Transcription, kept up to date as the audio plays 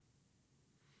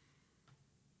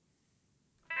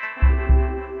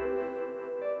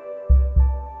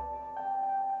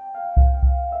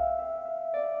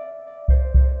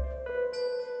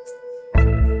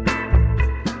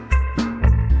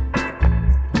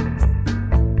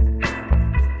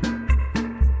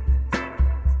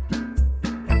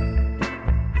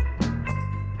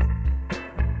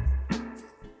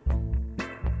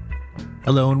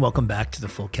Hello and welcome back to the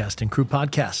Full Cast and Crew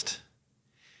podcast.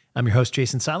 I'm your host,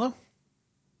 Jason Silo.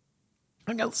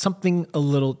 I got something a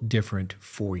little different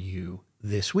for you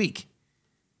this week.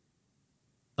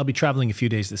 I'll be traveling a few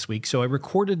days this week, so I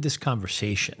recorded this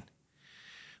conversation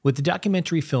with the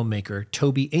documentary filmmaker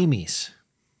Toby Amies.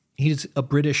 He's a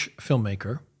British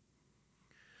filmmaker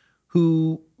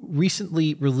who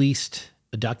recently released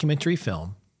a documentary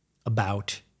film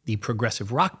about the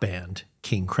progressive rock band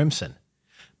King Crimson.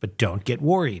 But don't get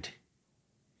worried.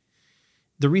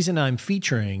 The reason I'm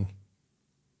featuring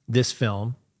this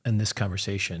film and this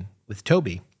conversation with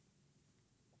Toby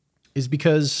is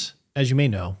because, as you may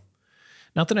know,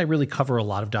 not that I really cover a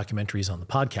lot of documentaries on the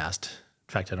podcast. In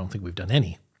fact, I don't think we've done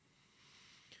any.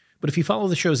 But if you follow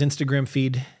the show's Instagram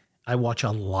feed, I watch a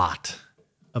lot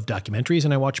of documentaries,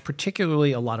 and I watch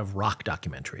particularly a lot of rock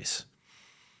documentaries.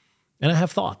 And I have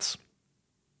thoughts,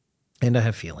 and I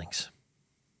have feelings.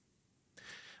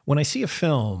 When I see a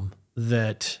film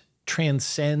that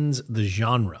transcends the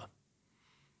genre,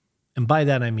 and by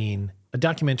that I mean a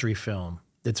documentary film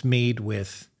that's made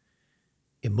with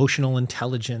emotional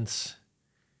intelligence,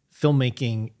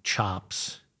 filmmaking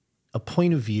chops, a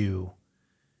point of view,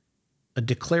 a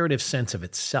declarative sense of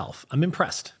itself, I'm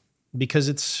impressed because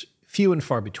it's few and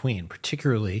far between,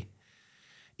 particularly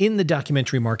in the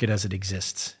documentary market as it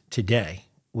exists today,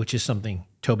 which is something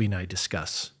Toby and I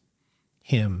discuss.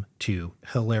 Him to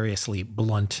hilariously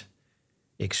blunt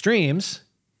extremes.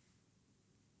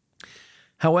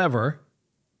 However,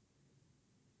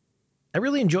 I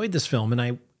really enjoyed this film, and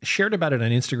I shared about it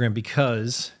on Instagram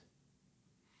because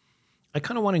I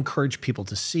kind of want to encourage people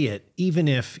to see it, even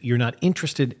if you're not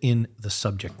interested in the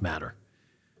subject matter.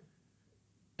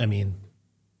 I mean,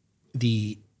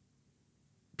 the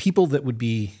people that would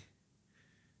be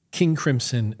King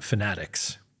Crimson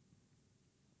fanatics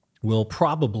will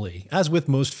probably, as with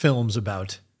most films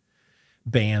about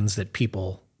bands that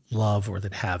people love or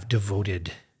that have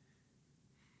devoted,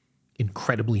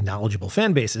 incredibly knowledgeable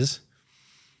fan bases,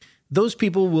 those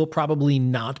people will probably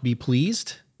not be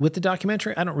pleased with the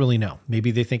documentary. I don't really know.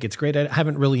 Maybe they think it's great. I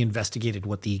haven't really investigated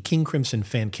what the King Crimson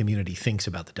fan community thinks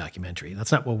about the documentary.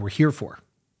 That's not what we're here for.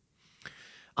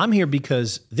 I'm here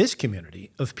because this community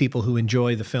of people who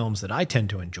enjoy the films that I tend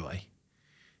to enjoy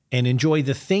and enjoy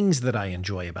the things that I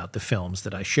enjoy about the films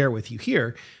that I share with you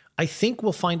here, I think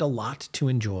we'll find a lot to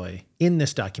enjoy in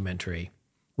this documentary,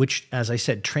 which, as I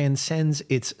said, transcends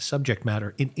its subject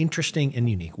matter in interesting and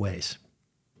unique ways.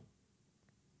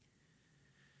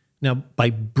 Now, by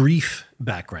brief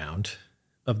background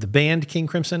of the band King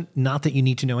Crimson, not that you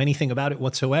need to know anything about it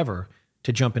whatsoever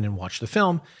to jump in and watch the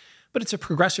film, but it's a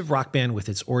progressive rock band with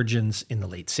its origins in the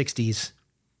late 60s.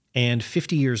 And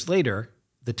 50 years later,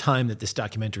 the time that this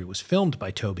documentary was filmed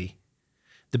by Toby,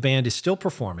 the band is still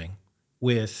performing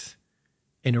with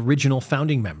an original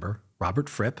founding member, Robert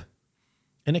Fripp,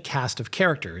 and a cast of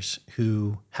characters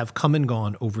who have come and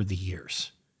gone over the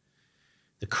years.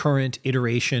 The current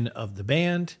iteration of the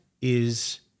band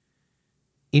is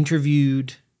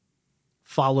interviewed,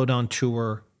 followed on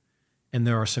tour, and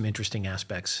there are some interesting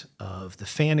aspects of the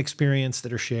fan experience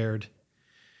that are shared.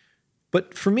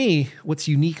 But for me, what's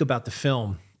unique about the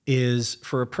film is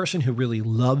for a person who really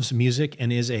loves music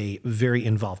and is a very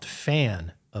involved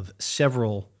fan of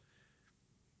several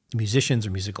musicians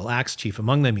or musical acts, chief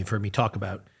among them, you've heard me talk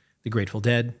about the Grateful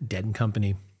Dead, Dead and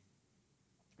Company,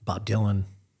 Bob Dylan,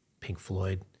 Pink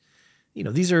Floyd. You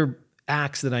know, these are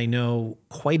acts that I know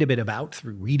quite a bit about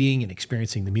through reading and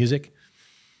experiencing the music.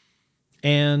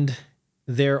 And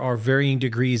there are varying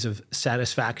degrees of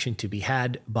satisfaction to be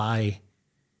had by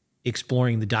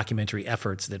exploring the documentary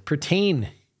efforts that pertain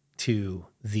to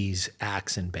these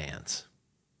acts and bands.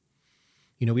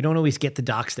 You know, we don't always get the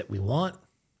docs that we want,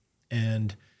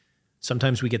 and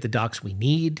sometimes we get the docs we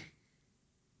need.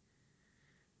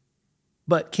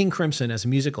 But King Crimson as a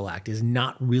musical act is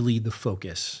not really the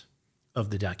focus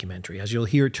of the documentary. As you'll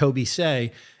hear Toby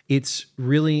say, it's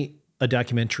really a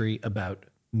documentary about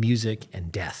music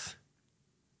and death.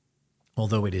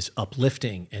 Although it is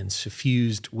uplifting and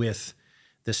suffused with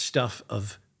the stuff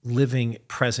of living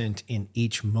present in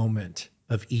each moment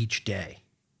of each day.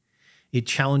 It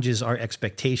challenges our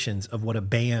expectations of what a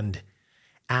band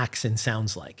acts and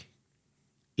sounds like.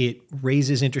 It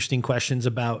raises interesting questions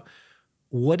about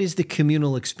what is the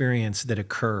communal experience that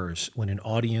occurs when an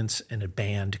audience and a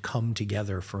band come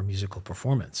together for a musical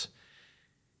performance.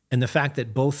 And the fact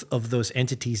that both of those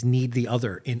entities need the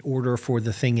other in order for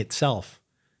the thing itself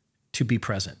to be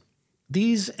present.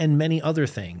 These and many other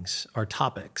things are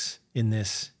topics in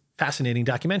this fascinating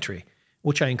documentary,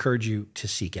 which I encourage you to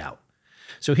seek out.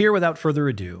 So here, without further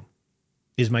ado,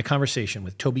 is my conversation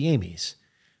with Toby Amies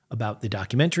about the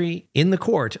documentary In the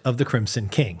Court of the Crimson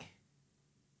King.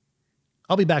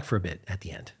 I'll be back for a bit at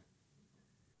the end.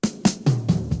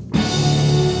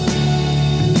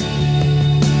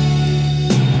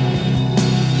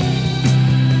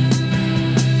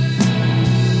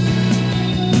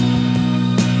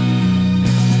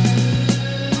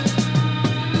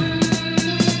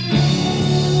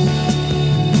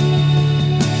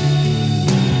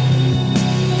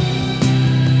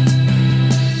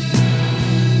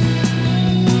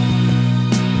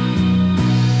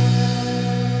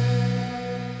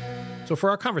 So for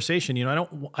our conversation,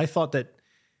 I thought that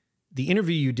the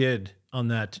interview you did on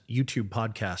that YouTube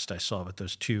podcast I saw with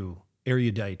those two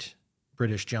erudite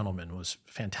British gentlemen was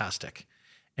fantastic.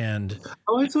 And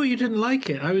I thought you didn't like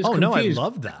it. I was confused. No, I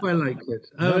loved that. I liked it.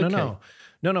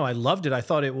 No, I loved it. I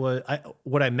thought it was.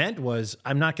 What I meant was,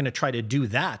 I'm not going to try to do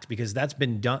that because that's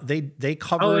been done. They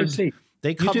covered. Oh, I see.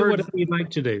 They covered, you do whatever you'd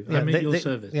like to do. I'm at your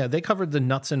service. Yeah, they covered the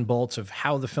nuts and bolts of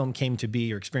how the film came to be,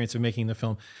 your experience of making the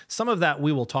film. Some of that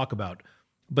we will talk about.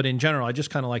 But in general, I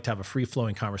just kind of like to have a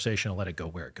free-flowing conversation and let it go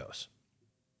where it goes.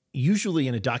 Usually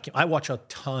in I watch a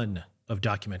ton of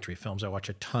documentary films. I watch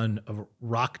a ton of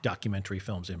rock documentary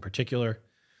films in particular.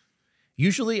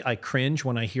 Usually I cringe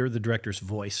when I hear the director's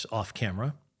voice off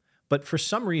camera. But for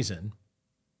some reason,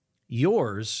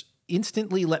 yours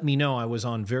instantly let me know I was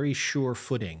on very sure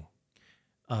footing,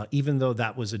 even though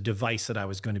that was a device that I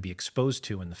was going to be exposed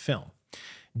to in the film.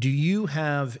 Do you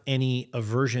have any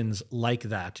aversions like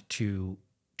that to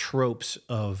tropes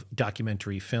of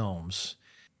documentary films?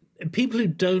 People who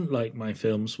don't like my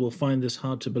films will find this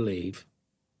hard to believe.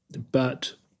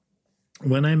 But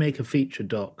when I make a feature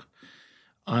doc,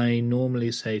 I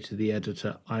normally say to the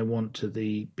editor, I want to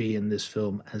be in this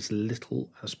film as little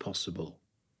as possible.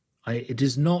 It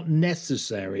is not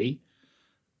necessary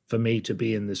for me to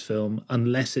be in this film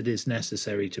unless it is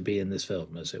necessary to be in this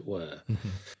film, as it were.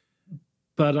 Mm-hmm.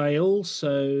 But I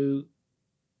also,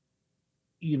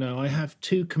 I have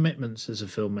two commitments as a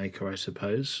filmmaker, I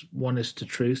suppose. One is to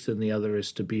truth and the other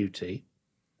is to beauty.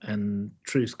 And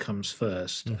truth comes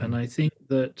first. Mm-hmm. And I think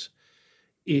that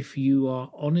if you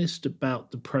are honest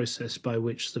about the process by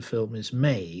which the film is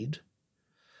made,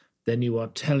 then you are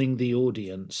telling the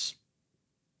audience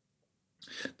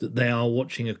that they are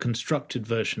watching a constructed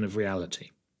version of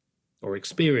reality or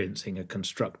experiencing a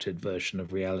constructed version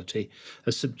of reality,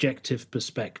 a subjective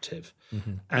perspective.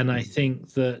 Mm-hmm. And I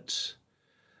think that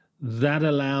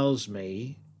allows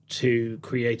me to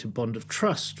create a bond of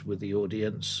trust with the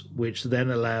audience, which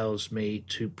then allows me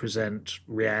to present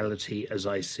reality as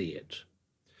I see it.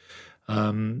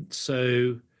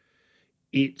 So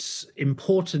it's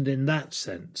important in that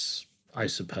sense, I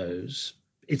suppose.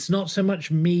 It's not so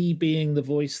much me being the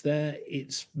voice there,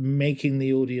 it's making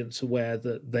the audience aware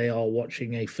that they are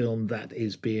watching a film that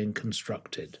is being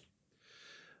constructed.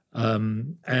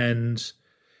 And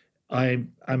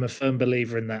I'm a firm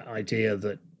believer in that idea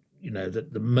that,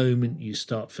 that the moment you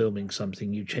start filming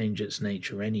something, you change its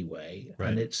nature anyway.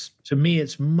 Right. And to me,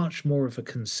 it's much more of a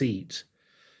conceit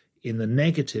in the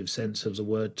negative sense of the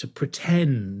word to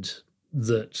pretend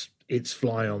that it's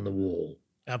fly on the wall.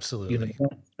 Absolutely.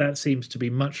 That seems to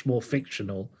be much more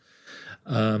fictional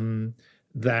than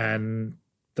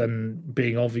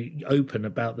being open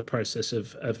about the process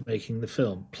of making the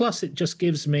film. Plus, it just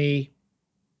gives me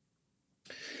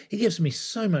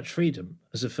so much freedom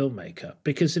as a filmmaker,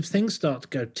 because if things start to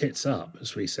go tits up,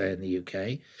 as we say in the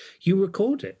UK, you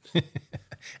record it.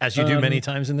 As you do many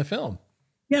times in the film.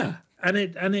 Yeah. And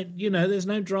it, there's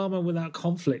no drama without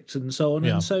conflict and so on.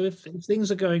 Yeah. And so if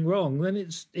things are going wrong, then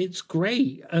it's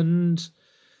great. And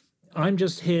I'm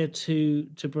just here to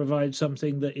provide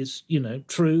something that is,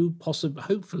 true, possibly,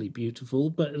 hopefully beautiful,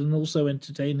 but and also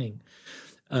entertaining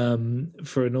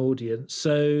for an audience.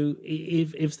 So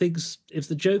if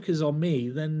the joke is on me,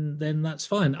 then that's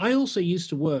fine. I also used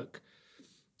to work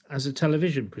as a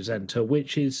television presenter,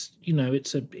 which is,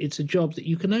 it's a job that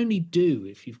you can only do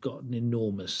if you've got an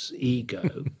enormous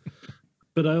ego.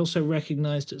 But I also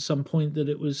recognized at some point that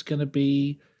it was going to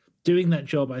be doing that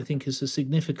job, I think, is a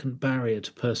significant barrier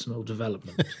to personal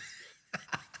development.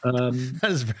 That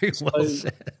is very well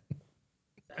said.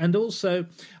 And also,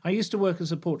 I used to work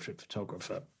as a portrait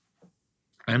photographer,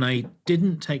 and I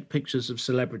didn't take pictures of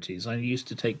celebrities. I used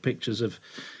to take pictures of,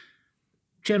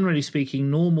 generally speaking,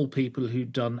 normal people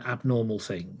who'd done abnormal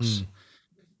things.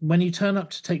 When you turn up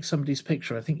to take somebody's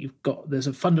picture, I think there's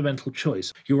a fundamental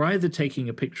choice. You're either taking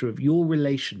a picture of your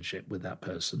relationship with that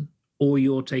person, or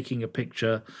you're taking a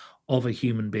picture of a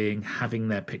human being having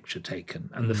their picture taken.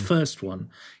 And the first one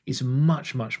is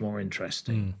much, much more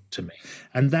interesting to me.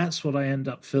 And that's what I end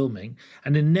up filming.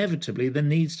 And inevitably, there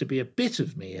needs to be a bit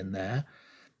of me in there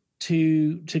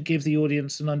to give the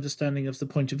audience an understanding of the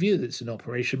point of view that's in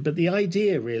operation. But the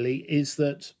idea really is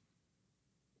that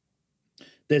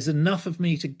there's enough of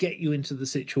me to get you into the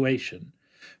situation,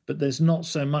 but there's not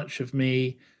so much of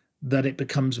me that it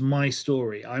becomes my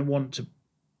story. I want to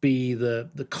be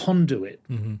the conduit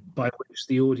by which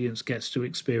the audience gets to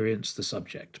experience the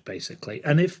subject, basically.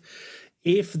 And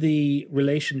if the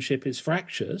relationship is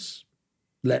fractious,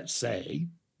 let's say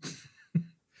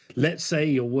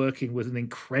you're working with an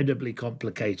incredibly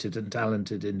complicated and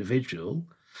talented individual,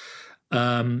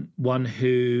 one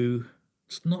who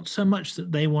it's not so much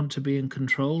that they want to be in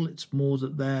control, it's more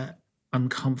that they're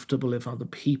uncomfortable if other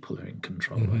people are in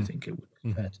control, I think it would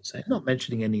be fair to say. Not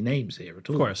mentioning any names here at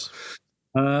all. Of course.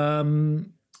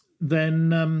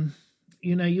 Then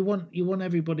you want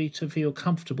everybody to feel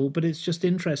comfortable, but it's just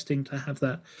interesting to have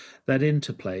that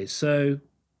interplay. So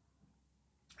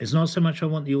it's not so much I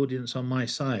want the audience on my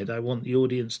side. I want the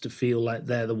audience to feel like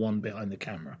they're the one behind the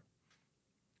camera.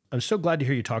 I'm so glad to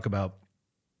hear you talk about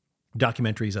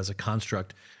documentaries as a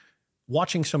construct.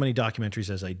 Watching so many documentaries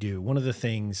as I do, one of the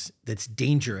things that's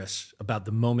dangerous about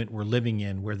the moment we're living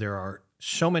in, where there are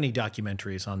so many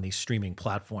documentaries on these streaming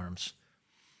platforms,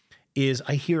 is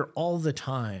I hear all the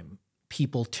time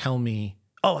people tell me,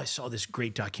 oh, I saw this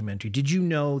great documentary. Did you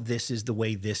know this is the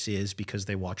way this is, because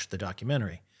they watched the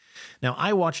documentary? Now,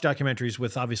 I watch documentaries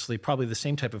with obviously probably the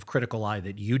same type of critical eye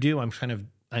that you do. I'm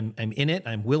in it.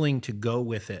 I'm willing to go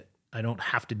with it. I don't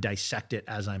have to dissect it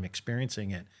as I'm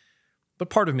experiencing it. But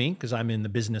part of me, because I'm in the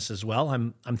business as well,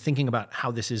 I'm thinking about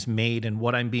how this is made and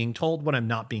what I'm being told, what I'm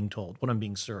not being told, what I'm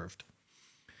being served.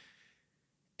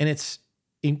 And it's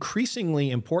increasingly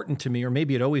important to me, or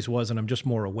maybe it always was, and I'm just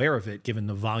more aware of it given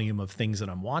the volume of things that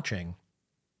I'm watching,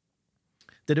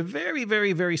 that a very,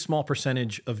 very, very small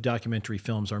percentage of documentary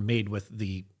films are made with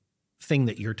the thing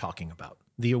that you're talking about,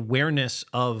 the awareness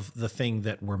of the thing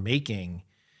that we're making,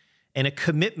 and a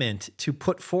commitment to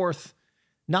put forth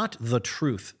not the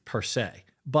truth per se,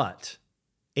 but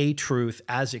a truth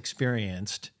as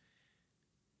experienced,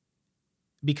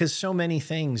 because so many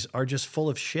things are just full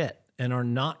of shit and are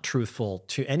not truthful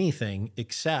to anything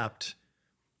except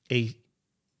a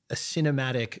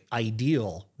cinematic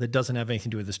ideal that doesn't have anything to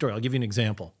do with the story. I'll give you an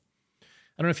example. I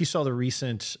don't know if you saw the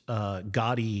recent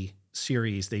Gotti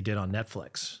series they did on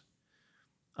Netflix.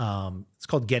 It's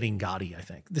called Getting Gotti, I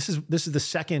think. This is the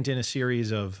second in a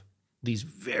series of these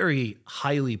very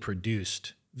highly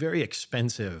produced, very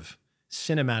expensive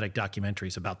cinematic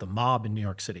documentaries about the mob in New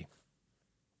York City.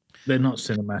 They're not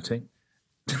cinematic.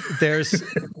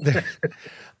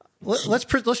 Let's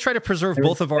try to preserve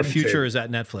both of our futures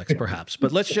at Netflix, perhaps.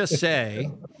 But let's just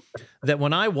say that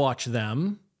when I watch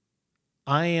them,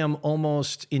 I am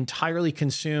almost entirely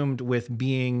consumed with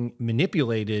being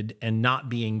manipulated and not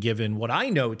being given what I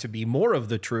know to be more of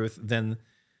the truth than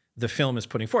the film is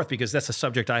putting forth, because that's a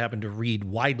subject I happen to read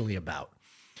widely about.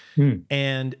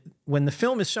 And when the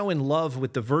film is so in love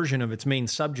with the version of its main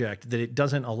subject that it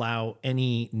doesn't allow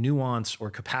any nuance or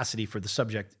capacity for the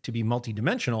subject to be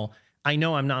multidimensional, I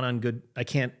know I'm not on good. I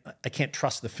can't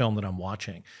trust the film that I'm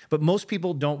watching. But most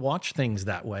people don't watch things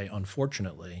that way,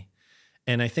 unfortunately.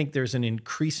 And I think there's an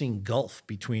increasing gulf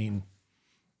between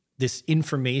this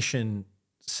information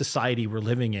society we're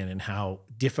living in and how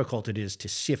difficult it is to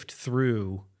sift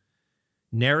through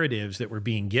narratives that we're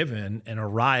being given and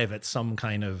arrive at some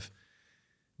kind of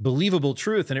believable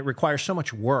truth. And it requires so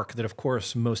much work that, of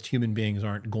course, most human beings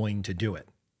aren't going to do it.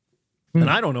 And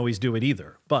I don't always do it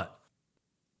either. But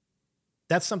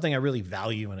that's something I really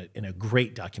value in a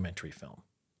great documentary film,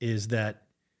 is that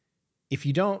if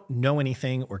you don't know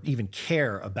anything or even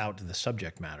care about the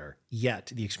subject matter,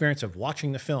 yet the experience of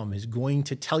watching the film is going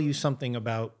to tell you something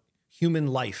about human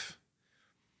life,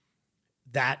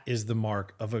 that is the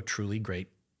mark of a truly great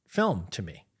film to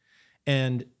me.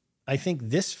 And I think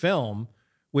this film,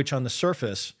 which on the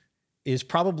surface is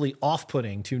probably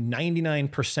off-putting to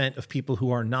 99% of people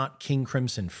who are not King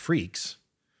Crimson freaks,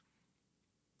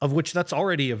 of which that's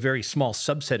already a very small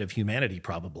subset of humanity,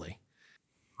 probably.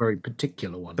 Very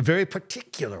particular one. A very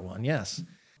particular one, yes.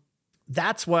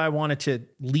 That's why I wanted to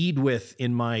lead with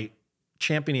in my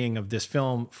championing of this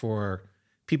film for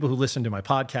people who listen to my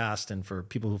podcast and for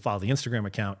people who follow the Instagram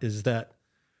account, is that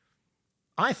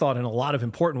I thought in a lot of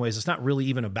important ways, it's not really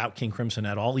even about King Crimson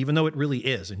at all, even though it really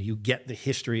is. And you get the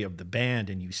history of the band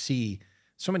and you see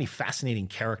so many fascinating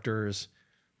characters.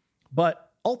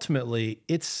 But ultimately,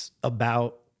 it's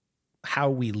about how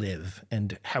we live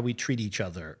and how we treat each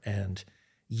other. And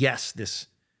yes, this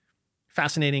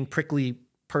fascinating, prickly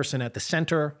person at the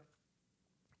center,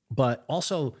 but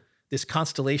also this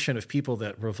constellation of people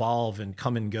that revolve and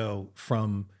come and go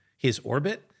from his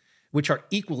orbit. which are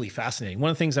equally fascinating. One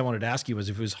of the things I wanted to ask you was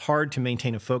if it was hard to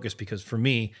maintain a focus, because for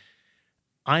me,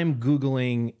 I'm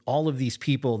Googling all of these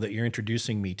people that you're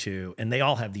introducing me to, and they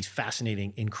all have these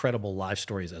fascinating, incredible life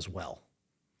stories as well.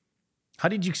 How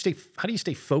do you stay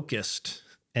focused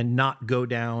and not go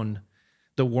down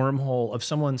the wormhole of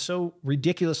someone so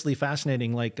ridiculously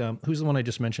fascinating? Like, who's the one I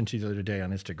just mentioned to you the other day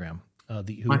on Instagram?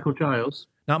 Michael Giles.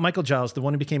 Not Michael Giles, the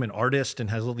one who became an artist and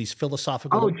has all these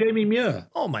philosophical. Oh, Jamie Muir.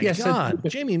 Oh my God,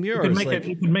 Jamie Muir. You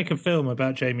could make a film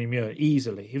about Jamie Muir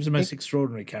easily. He was the most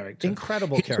extraordinary character.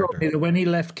 Incredible he character. Told me that when he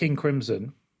left King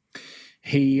Crimson,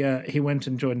 he went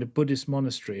and joined a Buddhist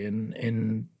monastery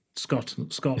in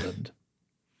Scotland,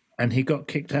 and he got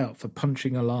kicked out for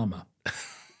punching a llama,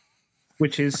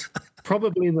 which is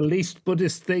probably the least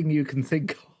Buddhist thing you can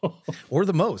think of, or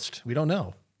the most. We don't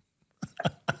know.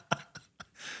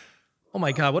 Oh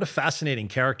my God, what a fascinating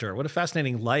character. What a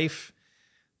fascinating life.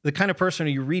 The kind of person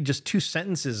who you read just 2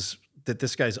 sentences that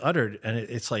this guy's uttered, and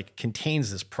it's like contains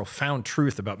this profound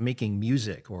truth about making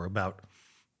music or about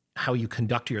how you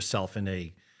conduct yourself in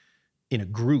a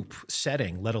group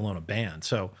setting, let alone a band.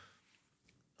 So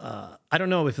I don't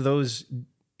know if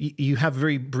you have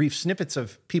very brief snippets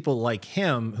of people like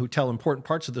him who tell important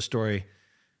parts of the story.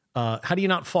 How do you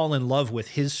not fall in love with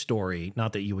his story?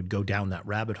 Not that you would go down that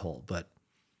rabbit hole, but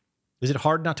is it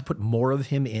hard not to put more of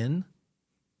him in?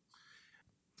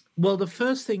 Well, the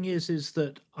first thing is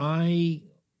that I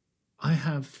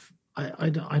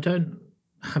don't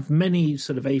have many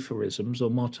sort of aphorisms or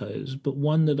mottos, but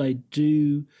one that I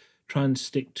do try and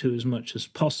stick to as much as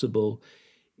possible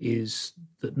is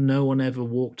that no one ever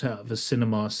walked out of a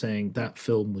cinema saying that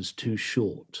film was too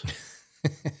short.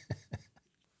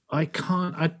 I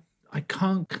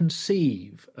can't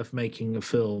conceive of making a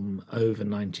film over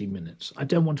 90 minutes. I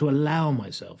don't want to allow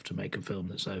myself to make a film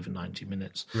that's over 90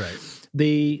 minutes. Right.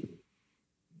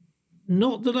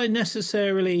 Not that I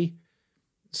necessarily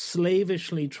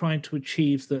slavishly try to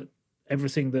achieve that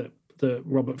everything that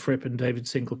Robert Fripp and David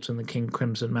Singleton, the King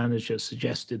Crimson manager,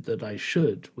 suggested that I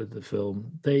should with the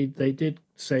film. They did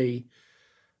say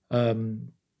a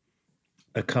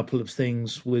couple of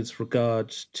things with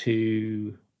regards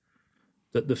to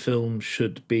that the film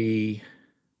should be,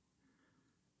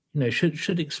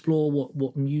 should explore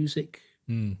what music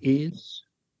is,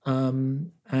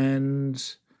 and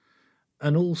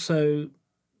also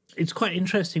it's quite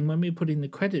interesting when we're putting the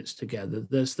credits together.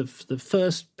 There's the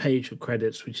first page of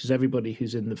credits, which is everybody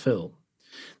who's in the film.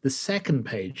 The second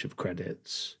page of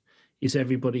credits is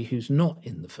everybody who's not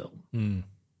in the film.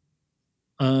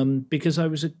 Because I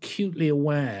was acutely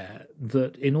aware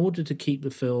that in order to keep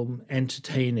the film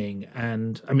entertaining,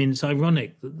 and I mean, it's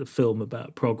ironic that the film about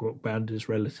a prog rock band is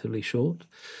relatively short,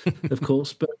 of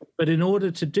course, but in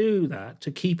order to do that,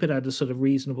 to keep it at a sort of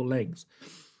reasonable length,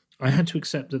 I had to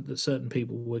accept that certain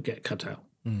people would get cut out.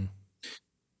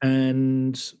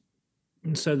 And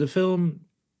so the film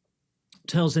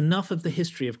tells enough of the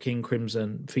history of King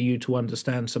Crimson for you to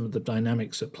understand some of the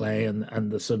dynamics at play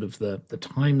and the sort of the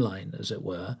timeline, as it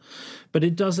were. But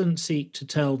it doesn't seek to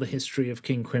tell the history of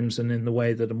King Crimson in the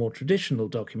way that a more traditional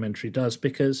documentary does,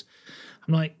 because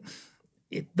I'm like,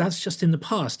 that's just in the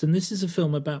past. And this is a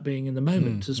film about being in the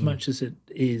moment as much as it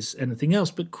is anything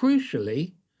else. But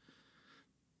crucially,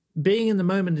 being in the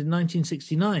moment in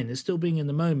 1969 is still being in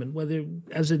the moment, whether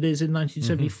as it is in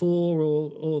 1974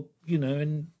 or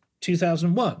in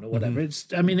 2001 or whatever. It's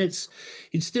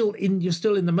still you're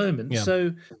still in the moment. Yeah.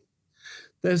 So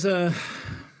it's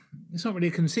not really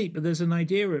a conceit, but there's an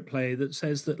idea at play that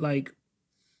says that, like,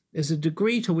 there's a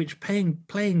degree to which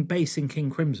playing bass in King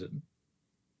Crimson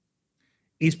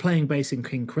is playing bass in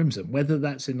King Crimson, whether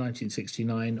that's in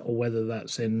 1969 or whether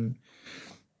that's in,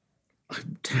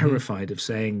 I'm terrified of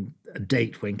saying a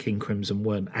date when King Crimson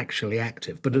weren't actually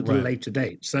active, but at a later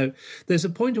date. So there's a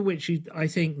point at which I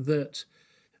think that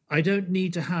I don't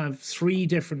need to have 3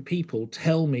 different people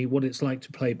tell me what it's like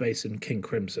to play bass in King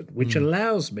Crimson, which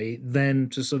allows me then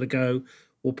to sort of go,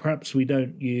 well, perhaps we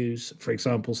don't use, for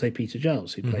example, say Peter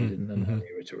Giles, who played in an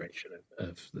earlier iteration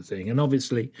of the thing. And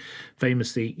obviously,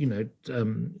 famously,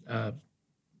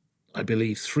 I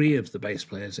believe 3 of the bass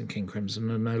players in King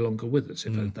Crimson are no longer with us.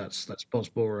 In fact, that's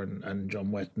Bosbor and John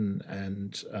Wetton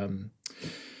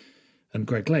and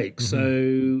Greg Lake.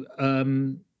 So,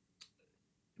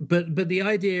 but the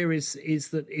idea is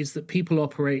that people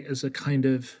operate as a kind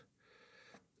of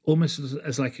almost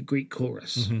as like a Greek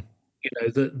chorus.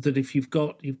 That if you've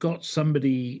got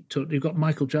somebody you've got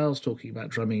Michael Giles talking about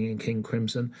drumming in King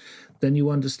Crimson, then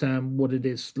you understand what it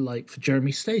is like for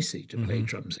Jeremy Stacey to play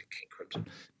drums in King Crimson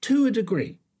to a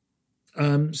degree.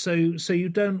 So you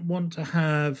don't want to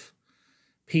have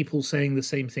people saying the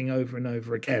same thing over and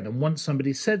over again. And once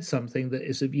somebody said something that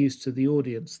is of use to the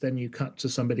audience, then you cut to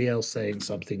somebody else saying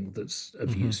something that's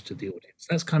of use to the audience.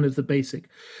 That's kind of the basic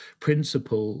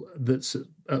principle that's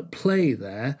at play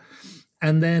there.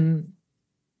 And then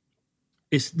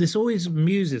this always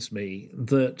amuses me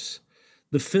that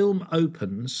the film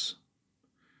opens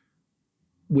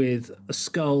with a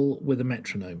skull with a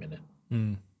metronome in it,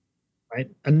 right?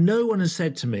 And no one has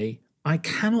said to me, I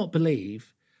cannot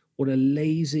believe what a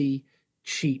lazy,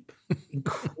 cheap,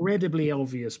 incredibly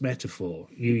obvious metaphor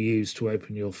you use to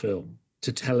open your film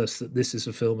to tell us that this is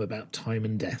a film about time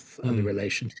and death and the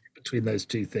relationship between those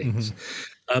two things.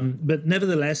 But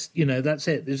nevertheless, that's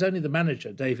it. There's only the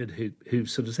manager, David, who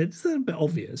sort of said it's a bit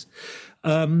obvious.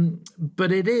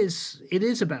 But it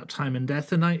is about time and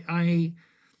death. And I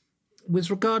with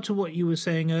regard to what you were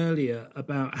saying earlier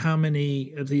about how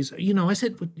many of these, you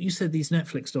said these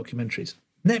Netflix documentaries.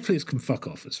 Netflix can fuck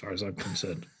off as far as I'm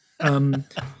concerned.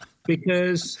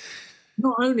 Because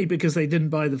not only because they didn't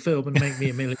buy the film and make me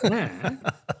a millionaire,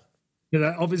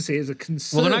 obviously as a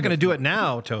concern. Well, they're not going to do it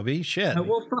now, Toby. Shit.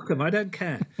 Well, fuck them. I don't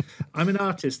care. I'm an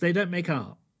artist. They don't make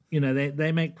art.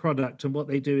 They make product, and what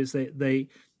they do is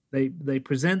they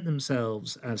present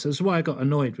themselves as. That's why I got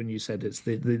annoyed when you said these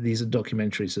are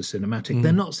documentaries are cinematic.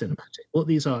 They're not cinematic. What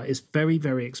these are is very,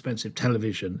 very expensive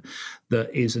television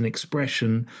that is an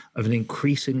expression of an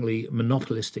increasingly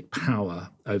monopolistic power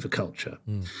over culture.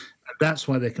 And that's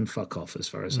why they can fuck off as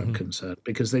far as I'm concerned,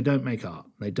 because they don't make art.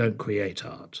 They don't create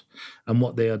art. And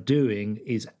what they are doing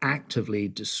is actively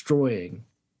destroying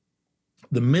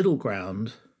the middle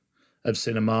ground of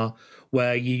cinema,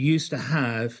 where you used to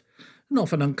have an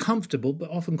often uncomfortable but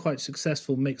often quite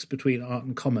successful mix between art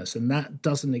and commerce, and that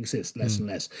doesn't exist less and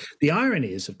less. The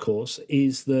irony is, of course,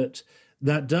 is that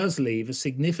does leave a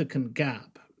significant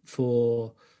gap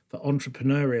for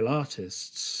entrepreneurial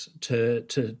artists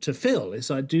to fill.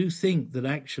 Is I do think that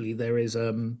actually there is,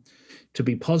 to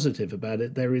be positive about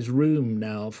it, there is room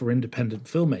now for independent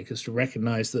filmmakers to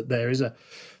recognize that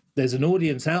there's an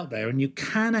audience out there, and you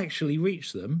can actually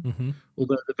reach them.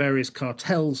 Although the various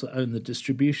cartels that own the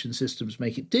distribution systems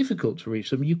make it difficult to reach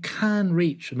them, you can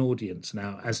reach an audience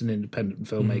now as an independent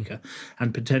filmmaker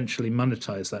and potentially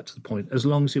monetize that to the point, as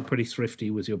long as you're pretty thrifty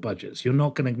with your budgets. You're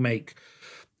not going to make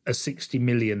a $60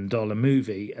 million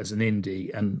movie as an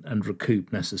indie and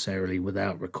recoup necessarily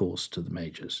without recourse to the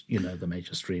majors, the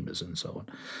major streamers and so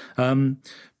on.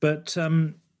 But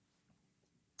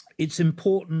it's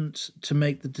important to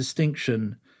make the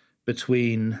distinction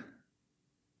between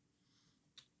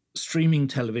streaming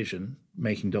television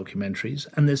making documentaries,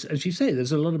 and there's, as you say,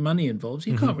 there's a lot of money involved.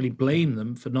 You can't really blame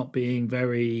them for not being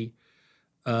very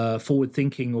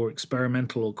forward-thinking or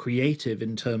experimental or creative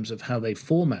in terms of how they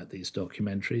format these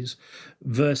documentaries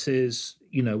versus,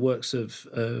 works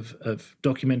of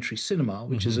documentary cinema,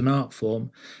 which is an art form.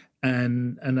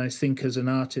 And I think as an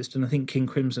artist, and I think King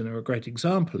Crimson are a great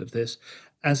example of this,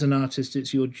 as an artist,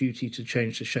 it's your duty to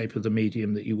change the shape of the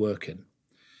medium that you work in.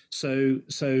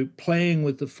 So playing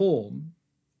with the form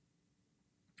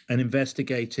and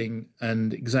investigating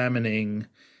and examining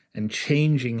and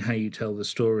changing how you tell the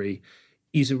story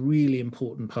is a really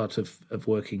important part of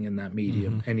working in that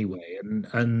medium anyway.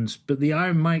 But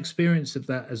my experience of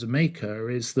that as a maker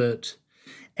is that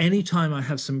anytime I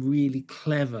have some really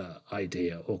clever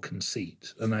idea or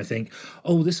conceit, and I think,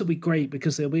 oh, this will be great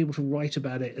because they'll be able to write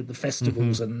about it at the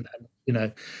festivals, and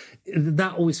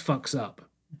that always fucks up.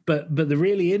 But the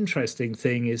really interesting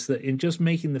thing is that in just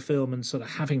making the film and sort of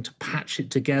having to patch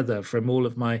it together from all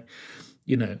of my,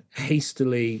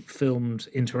 hastily filmed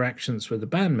interactions with the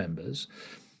band members,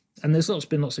 and there's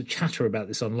been lots of chatter about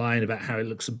this online about how it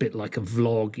looks a bit like a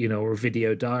vlog, or a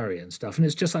video diary and stuff. And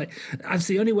it's just like, that's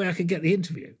the only way I could get the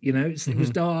interview. It was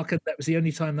dark, and that was the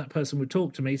only time that person would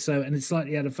talk to me. And it's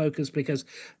slightly out of focus because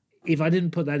if I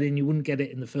didn't put that in, you wouldn't get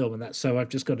it in the film, and so I've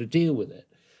just got to deal with it.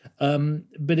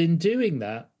 But in doing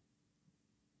that,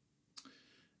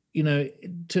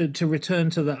 to return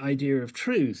to the idea of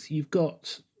truth, you've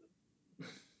got,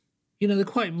 there are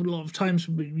quite a lot of times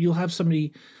you'll have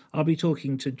somebody, I'll be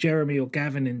talking to Jeremy or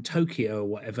Gavin in Tokyo or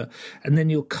whatever, and then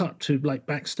you'll cut to like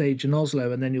backstage in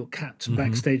Oslo, and then you'll cut to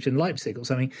backstage in Leipzig or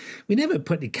something. We never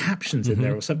put any captions in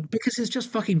there or something because it's just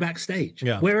fucking backstage.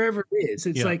 Wherever it is.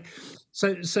 It's like,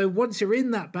 so once you're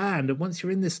in that band and once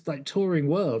you're in this like touring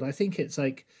world, I think it's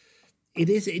like,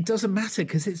 it doesn't matter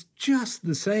because it's just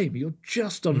the same. You're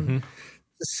just on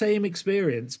the same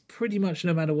experience pretty much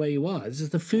no matter where you are. It's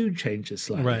just the food changes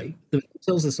slightly. Right. The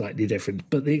hotels are slightly different,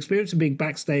 but the experience of being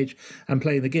backstage and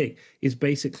playing the gig is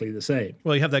basically the same.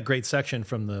 Well, you have that great section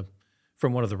from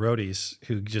from one of the roadies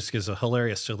who just gives a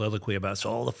hilarious soliloquy about it's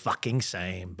all the fucking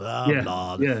same, blah, Yeah,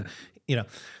 blah. yeah. You know,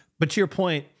 but to your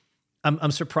point,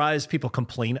 I'm surprised people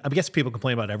complain. I guess people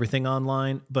complain about everything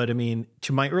online, but I mean,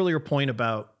 to my earlier point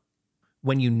about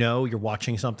when you know you're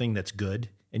watching something that's good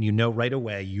and you know right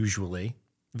away, usually,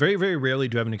 very, very rarely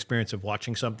do I have an experience of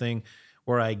watching something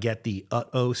where I get the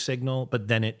uh-oh signal, but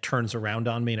then it turns around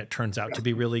on me and it turns out to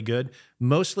be really good.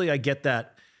 Mostly I get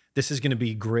that this is going to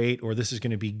be great or this is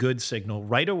going to be good signal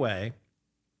right away.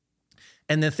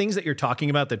 And the things that you're talking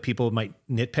about that people might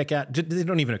nitpick at, they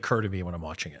don't even occur to me when I'm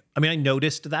watching it. I mean, I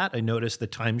noticed that. I noticed the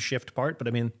time shift part, but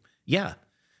I mean, yeah,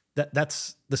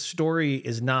 that's the story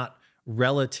is not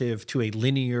relative to a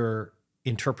linear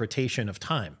interpretation of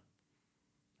time,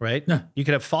 right? No. You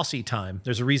could have Fosse time.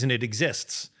 There's a reason it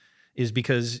exists, is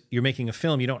because you're making a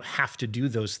film. You don't have to do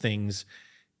those things.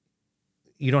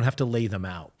 You don't have to lay them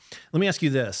out. Let me ask you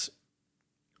this.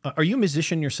 Are you a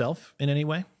musician yourself in any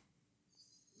way?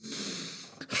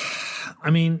 I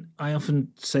mean, I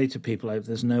often say to people,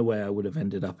 there's no way I would have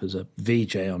ended up as a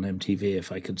VJ on MTV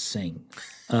if I could sing.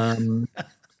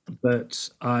 But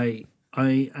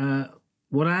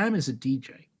what I am is a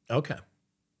DJ. Okay.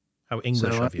 How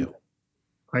English of you.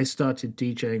 I started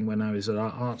DJing when I was at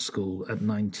art school at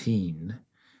 19,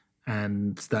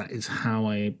 and that is how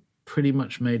I pretty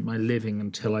much made my living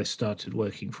until I started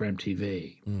working for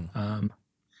MTV.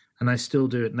 And I still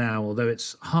do it now, although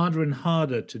it's harder and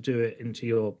harder to do it into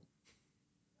your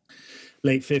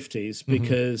late 50s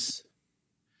because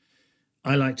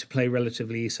I like to play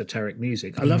relatively esoteric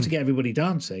music. I love to get everybody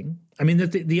dancing. I mean,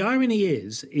 the irony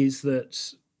is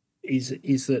that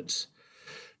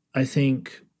I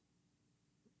think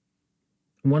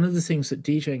one of the things that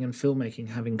DJing and filmmaking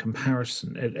have in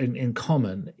comparison, in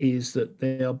common, is that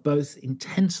they are both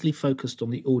intensely focused on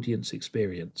the audience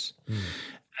experience.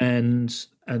 And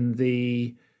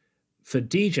for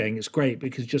DJing, it's great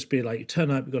because just be like, you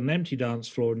turn up, you've got an empty dance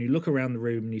floor, and you look around the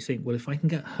room and you think, well, if I can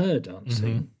get her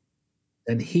dancing,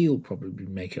 then he'll probably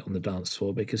make it on the dance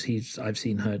floor because I've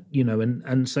seen her, you know,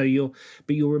 and so you're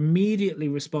immediately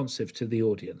responsive to the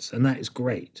audience, and that is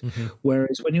great.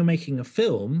 Whereas when you're making a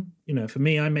film, you know, for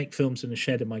me, I make films in a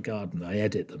shed in my garden. I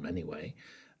edit them anyway.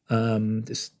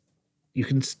 You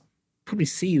can probably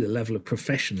see the level of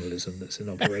professionalism that's in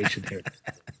operation here.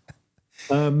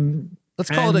 Let's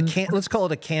call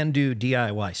it a can-do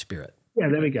DIY spirit. Yeah,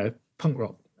 there we go. Punk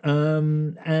rock.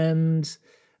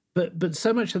 But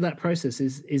so much of that process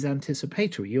is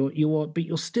anticipatory. But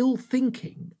you're still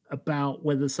thinking about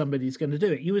whether somebody's going to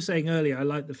do it. You were saying earlier, I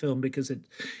like the film because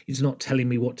it's not telling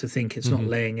me what to think. It's not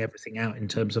laying everything out in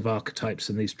terms of archetypes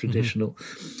and these traditional.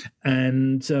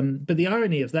 And but the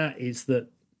irony of that is that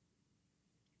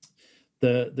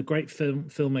the great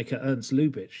filmmaker Ernst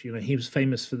Lubitsch, you know, he was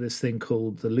famous for this thing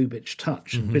called the Lubitsch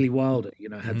touch. And Billy Wilder, you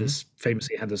know,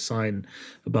 famously had a sign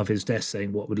above his desk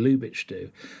saying, "What would Lubitsch do?"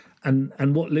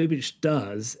 And what Lubitsch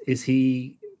does is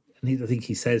I think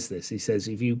he says this. He says,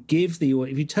 if you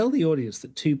tell the audience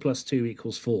that 2 + 2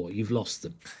 = 4, you've lost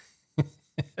them.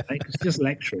 Right? It's just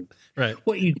lecturing. Right.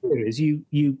 What you do is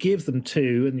you give them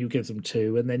 2 and you give them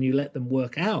 2, and then you let them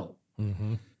work out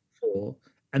 4,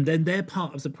 and then they're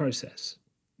part of the process,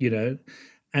 you know,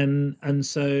 and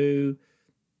so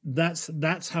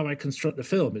that's how I construct the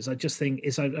film. Is I just think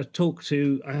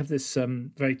I have this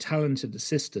very talented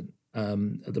assistant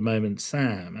at the moment,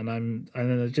 Sam, and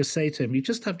I just say to him, you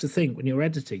just have to think when you're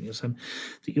editing, that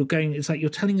it's like you're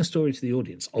telling a story to the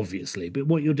audience, obviously, but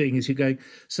what you're doing is you're going,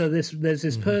 so there's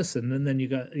this person, and then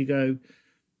you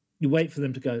wait for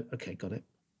them to go, okay, got it,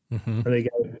 and they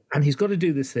go, and he's got to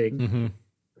do this thing.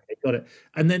 Got it.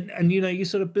 And you know, you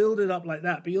sort of build it up like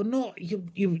that, but you're not,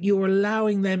 you're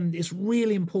allowing them. It's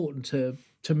really important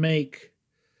to make,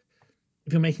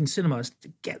 if you're making cinema, is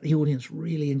to get the audience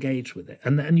really engaged with it.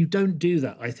 And you don't do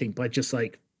that, I think, by just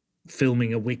like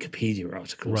filming a Wikipedia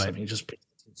article or something, just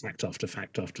fact after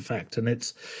fact after fact.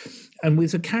 And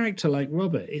with a character like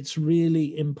Robert, it's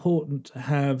really important to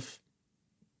have,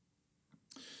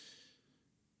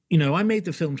 you know, I made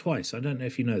the film twice. I don't know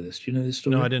if you know this. Do you know this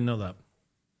story? No, I didn't know that.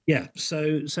 Yeah,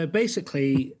 so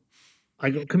basically,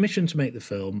 I got commissioned to make the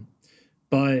film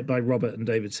by Robert and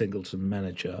David Singleton,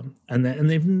 manager, and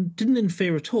they didn't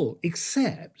interfere at all,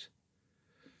 except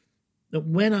that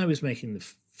when I was making the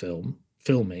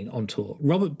filming on tour,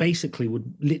 Robert basically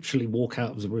would literally walk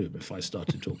out of the room if I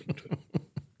started talking to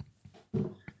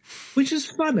him. Which is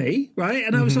funny, right?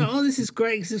 And I was like, oh, this is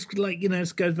great. This is like, you know,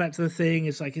 it goes back to the thing.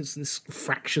 It's like it's this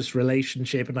fractious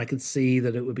relationship, and I could see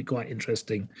that it would be quite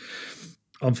interesting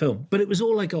on film, but it was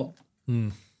all I got.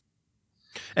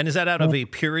 And is that out of a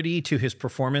purity to his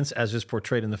performance as is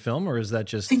portrayed in the film, or is that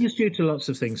just? I think it's due to lots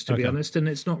of things, to be honest. And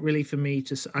it's not really for me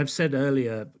to. I've said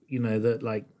earlier, that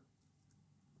like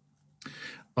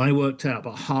I worked out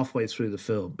about halfway through the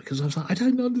film because I was like, I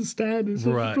don't understand. It's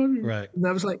right. And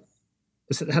I was like,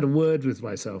 I had a word with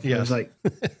myself. Yes. I was like,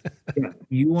 yeah,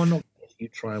 you are not. You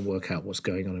try and work out what's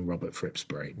going on in Robert Fripp's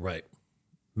brain. Right.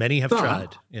 Many have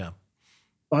tried. Yeah.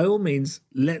 By all means,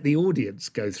 let the audience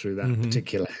go through that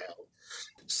particular hell.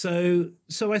 So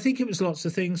I think it was lots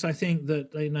of things. I think that,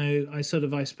 I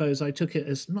suppose I took it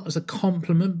as not as a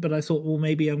compliment, but I thought, well,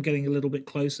 maybe I'm getting a little bit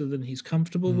closer than he's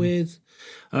comfortable with.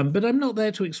 But I'm not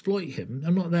there to exploit him.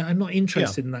 I'm not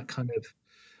interested in that kind of,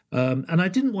 and I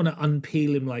didn't want to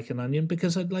unpeel him like an onion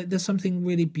because there's something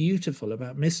really beautiful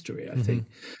about mystery, I think.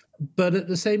 But at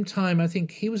the same time, I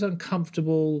think he was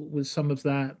uncomfortable with some of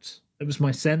that. It was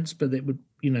my sense, but it would,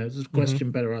 it's a question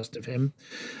better asked of him.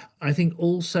 I think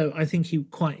he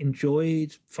quite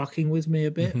enjoyed fucking with me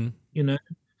a bit, and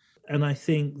I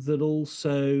think that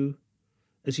also,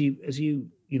 as you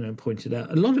pointed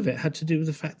out, a lot of it had to do with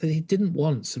the fact that he didn't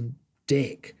want some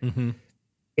dick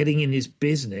getting in his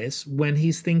business when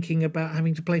he's thinking about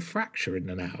having to play Fracture in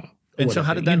an hour. And so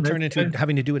how did that turn into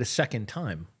having to do it a second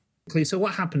time? So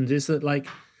what happened is that,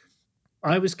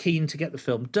 I was keen to get the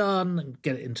film done and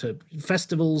get it into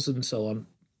festivals and so on.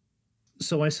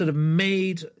 So I sort of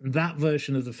made that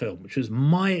version of the film, which was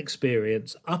my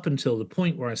experience up until the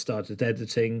point where I started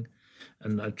editing.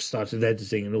 And I started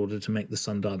editing in order to make the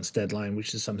Sundance deadline,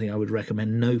 which is something I would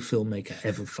recommend no filmmaker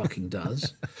ever fucking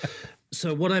does.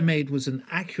 So what I made was an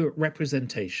accurate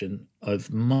representation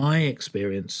of my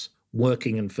experience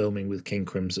working and filming with King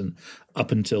Crimson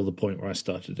up until the point where I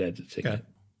started editing it.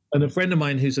 And a friend of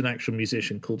mine who's an actual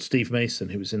musician called Steve Mason,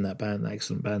 who was in that band, the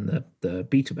excellent band, the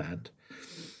Beta Band,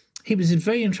 he was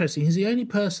very interesting. He's the only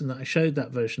person that I showed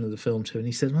that version of the film to, and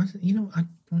he said, I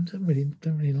don't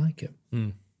really like it.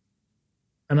 And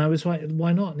I was like,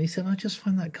 why not? And he said, I just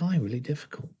find that guy really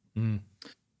difficult.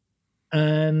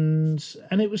 And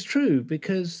it was true,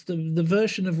 because the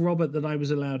version of Robert that I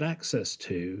was allowed access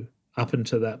to up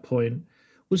until that point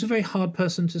was a very hard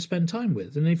person to spend time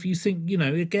with. And if you think,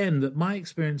 again, that my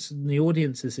experience and the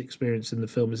audience's experience in the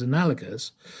film is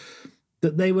analogous,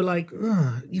 that they were like,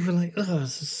 why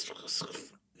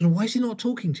is he not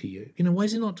talking to you? Why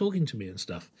is he not talking to me and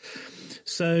stuff?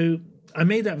 So I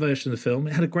made that version of the film.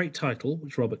 It had a great title,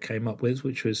 which Robert came up with,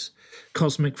 which was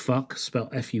Cosmic Fuck,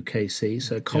 spelled F-U-K-C.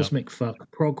 So Cosmic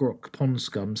Fuck, prog rock pond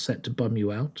scum set to bum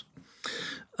you out.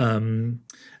 And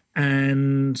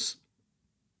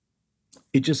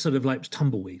it just sort of was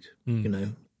tumbleweed,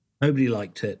 Nobody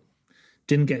liked it.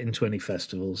 Didn't get into any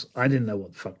festivals. I didn't know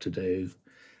what the fuck to do.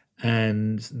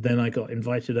 And then I got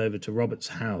invited over to Robert's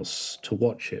house to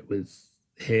watch it with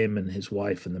him and his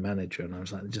wife and the manager. And I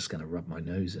was like, I'm just going to rub my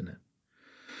nose in it.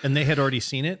 And they had already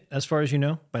seen it, as far as you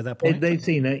know, by that point? They'd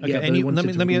seen it, okay. Yeah. And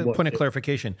let me point of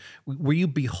clarification. Were you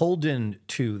beholden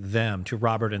to them, to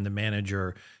Robert and the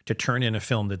manager, to turn in a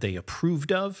film that they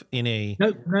approved of in a...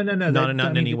 No. Not in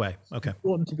any way. Okay. It's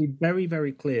important to be very,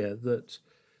 very clear that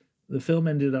the film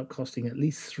ended up costing at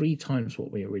least 3 times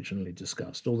what we originally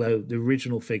discussed, although the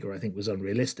original figure, I think, was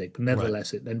unrealistic. But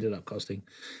nevertheless, It ended up costing.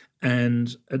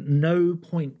 And at no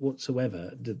point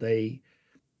whatsoever did they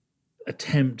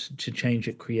attempt to change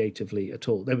it creatively at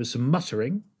all. There was some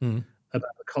muttering about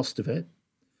the cost of it.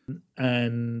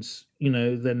 And,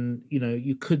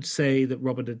 you could say that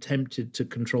Robert attempted to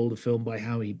control the film by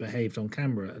how he behaved on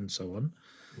camera and so on.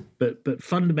 But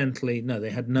fundamentally, no, they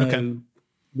had no... Okay.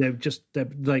 They're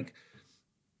like...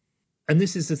 And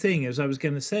this is the thing, as I was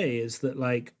going to say, is that,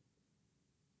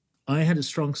 I had a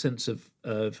strong sense of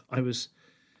I was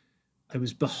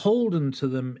beholden to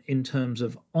them in terms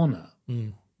of honor.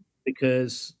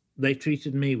 Because they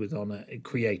treated me with honor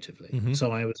creatively.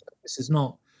 So this is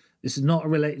not a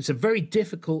it's a very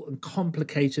difficult and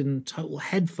complicated and total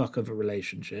headfuck of a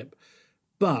relationship.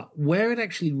 But where it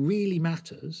actually really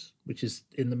matters, which is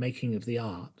in the making of the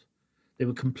art, they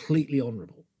were completely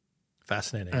honorable.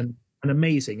 Fascinating. And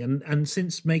amazing. And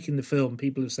since making the film,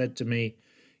 people have said to me,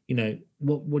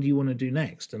 what do you want to do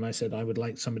next? And I said, I would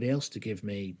like somebody else to give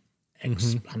me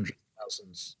X hundred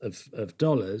thousands of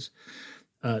dollars.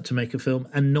 To make a film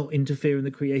and not interfere in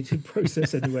the creative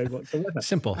process anyway whatsoever.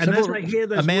 Simple. And simple. As I hear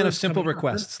those a man of words simple coming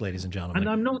requests, ladies and gentlemen. And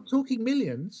I'm not talking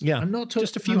millions. Yeah, I'm not talking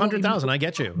just a few hundred thousand. I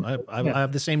get you. I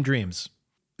have the same dreams.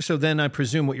 So then I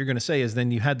presume what you're going to say is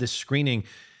then you had this screening.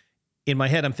 In my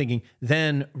head, I'm thinking,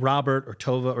 then Robert or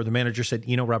Tova or the manager said,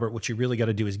 Robert, what you really got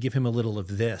to do is give him a little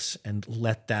of this and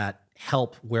let that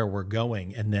help where we're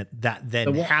going. And that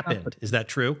then happened. Is that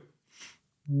true?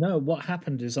 No, what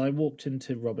happened is I walked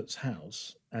into Robert's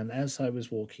house, and as I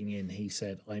was walking in, he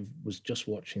said, I was just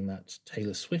watching that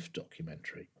Taylor Swift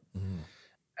documentary. Mm.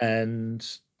 And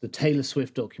the Taylor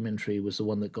Swift documentary was the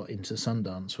one that got into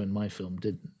Sundance when my film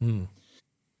didn't. Mm.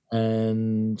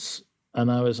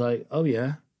 And I was like, oh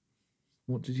yeah,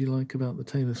 what did you like about the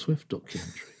Taylor Swift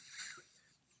documentary?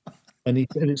 And he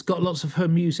said it's got lots of her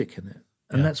music in it.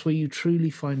 And Yeah. that's where you truly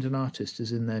find an artist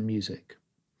is in their music.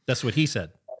 That's what he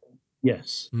said.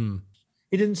 Yes. Mm.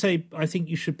 He didn't say, I think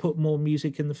you should put more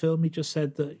music in the film. He just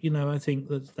said that, I think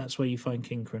that's where you find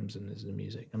King Crimson is the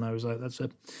music. And I was like, I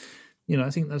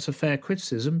think that's a fair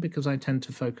criticism because I tend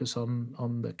to focus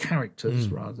on the characters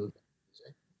rather than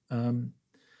music.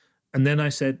 And then I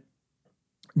said,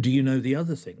 do you know the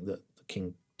other thing that the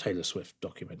King Taylor Swift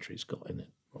documentary's got in it,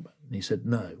 Robert? And he said,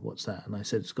 no, what's that? And I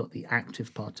said, it's got the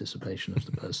active participation of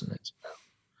the person it's about.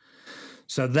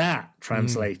 So that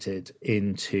translated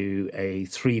into a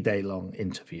 3-day long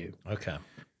interview. Okay.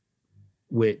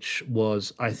 Which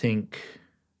was, I think...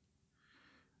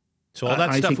 So all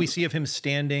that stuff we see of him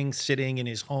standing, sitting in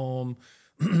his home,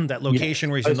 that location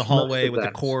where he's in the hallway with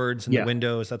the cords and the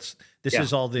windows,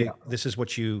 this is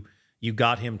what you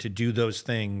got him to do those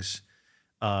things,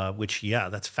 which,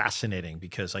 that's fascinating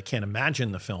because I can't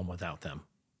imagine the film without them.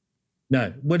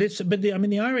 No, but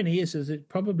the irony is it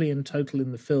probably in total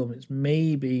in the film, it's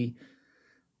maybe,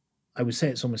 I would say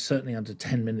it's almost certainly under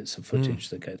 10 minutes of footage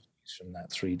that goes from that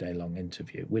 3-day long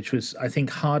interview, which was, I think,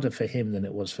 harder for him than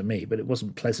it was for me, but it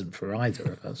wasn't pleasant for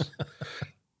either of us.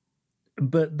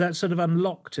 But that sort of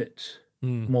unlocked it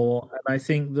more. And I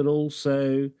think that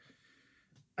also,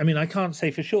 I mean, I can't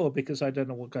say for sure because I don't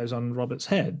know what goes on in Robert's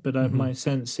head, but my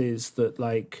sense is that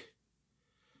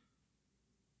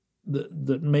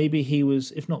that maybe he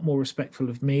was, if not more respectful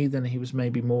of me, then he was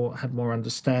maybe had more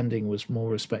understanding, was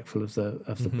more respectful of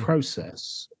the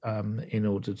process in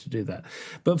order to do that.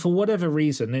 But for whatever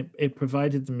reason, it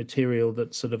provided the material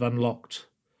that sort of unlocked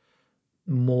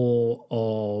more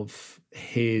of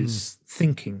his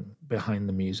thinking behind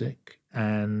the music,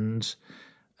 and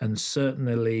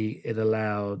certainly it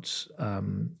allowed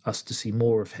us to see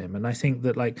more of him. And I think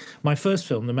that, like, my first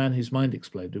film, The Man Whose Mind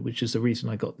Exploded, which is the reason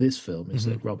I got this film, is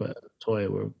that Robert and Toya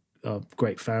were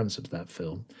great fans of that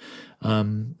film.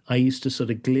 I used to sort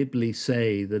of glibly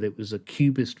say that it was a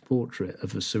cubist portrait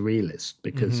of a surrealist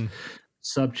because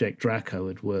subject Draco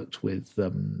had worked with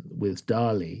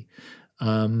Dali.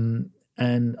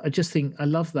 And I just think I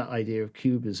love that idea of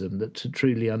cubism, that to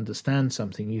truly understand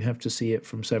something, you have to see it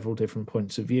from several different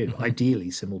points of view,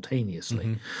 ideally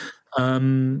simultaneously.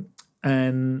 And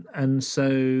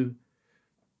so,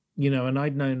 and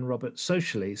I'd known Robert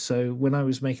socially. So when I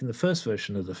was making the first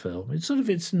version of the film, it's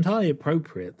entirely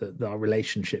appropriate that our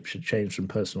relationship should change from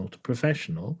personal to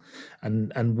professional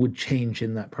and would change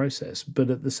in that process. But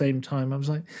at the same time, I was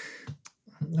like,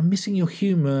 I'm missing your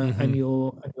humor and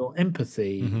your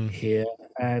empathy here,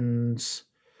 and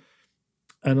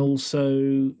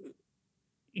also,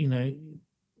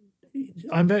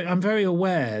 I'm very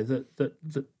aware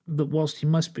that whilst he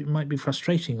might be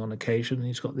frustrating on occasion,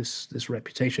 he's got this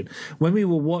reputation. When we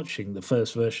were watching the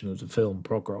first version of the film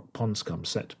Prog Rock Pond Scum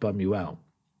set to Bum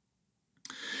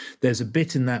there's a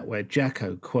bit in that where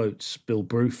Jacko quotes Bill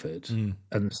Bruford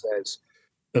and says,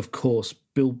 of course,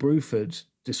 Bill Bruford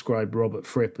described Robert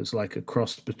Fripp as like a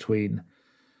cross between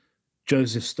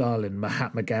Joseph Stalin,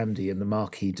 Mahatma Gandhi, and the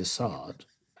Marquis de Sade.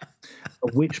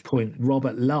 At which point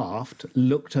Robert laughed,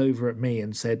 looked over at me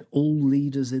and said, all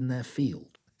leaders in their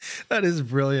field. That is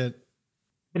brilliant.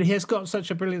 But he has got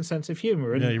such a brilliant sense of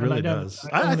humor. And, he really does.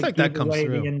 I think that comes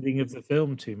through. The ending of the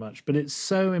film too much, but it's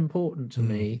so important to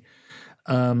me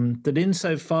that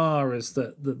insofar as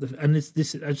and it's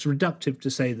reductive to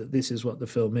say that this is what the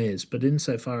film is, but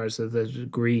insofar as the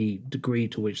degree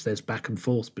to which there's back and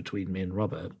forth between me and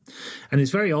Robert, and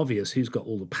it's very obvious who's got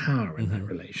all the power in that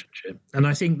relationship. And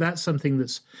I think that's something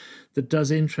that does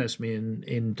interest me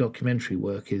in documentary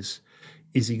work is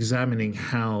examining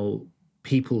how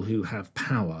people who have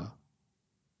power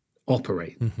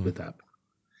operate with that.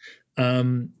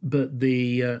 But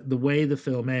the way the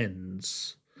film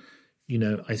ends,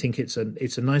 I think it's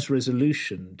a nice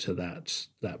resolution to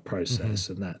that process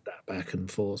and that back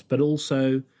and forth. But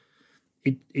also,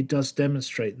 it does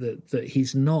demonstrate that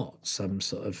he's not some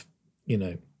sort of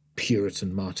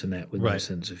Puritan martinet with no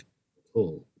sense of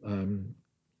all.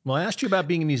 Well, I asked you about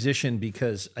being a musician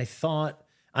because I thought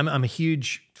I'm a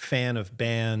huge fan of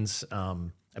bands.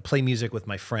 I play music with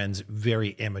my friends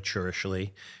very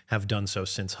amateurishly, have done so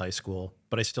since high school,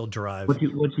 but I still drive. What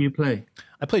do you play?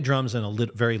 I play drums and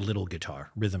very little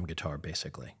guitar, rhythm guitar,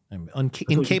 basically. I'm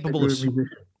incapable of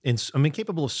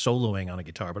soloing on a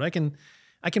guitar, but I can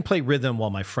I can play rhythm while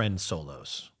my friend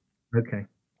solos. Okay.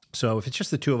 So if it's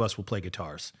just the two of us, we'll play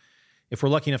guitars. If we're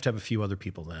lucky enough to have a few other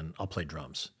people, then I'll play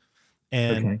drums.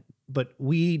 But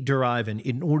we derive an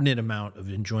inordinate amount of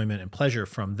enjoyment and pleasure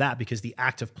from that because the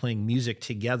act of playing music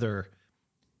together,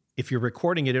 if you're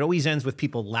recording it, it always ends with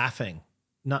people laughing.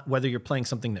 Not whether you're playing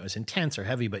something that was intense or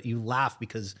heavy, but you laugh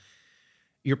because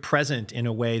you're present in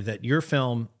a way that your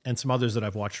film and some others that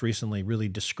I've watched recently really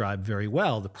describe very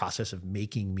well the process of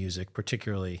making music,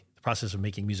 particularly the process of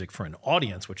making music for an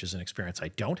audience, which is an experience I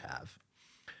don't have.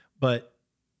 But,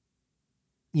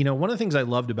 you know, one of the things I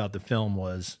loved about the film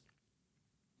was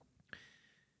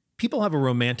people have a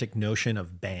romantic notion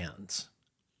of bands,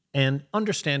 and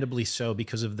understandably so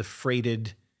because of the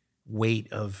freighted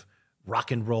weight of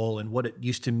rock and roll and what it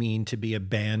used to mean to be a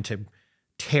band to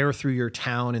tear through your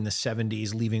town in the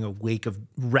 70s, leaving a wake of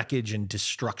wreckage and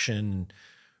destruction,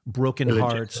 broken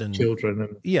hearts and children.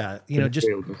 And you know,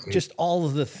 just all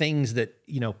of the things that,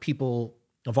 you know, people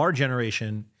of our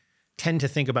generation tend to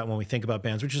think about when we think about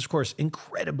bands, which is of course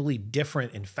incredibly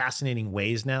different in fascinating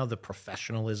ways now, the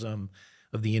professionalism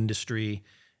of the industry.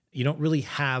 You don't really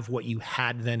have what you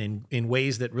had then in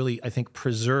ways that really, I think,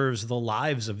 preserves the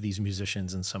lives of these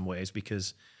musicians in some ways,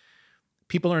 because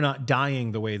people are not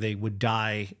dying the way they would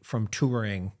die from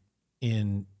touring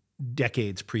in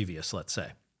decades previous, let's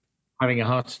say. Having a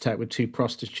heart attack with two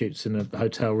prostitutes in a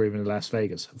hotel room in Las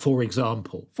Vegas, for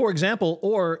example.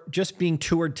 Or just being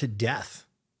toured to death.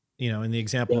 You know, in the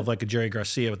example of like a Jerry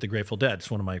Garcia with the Grateful Dead. It's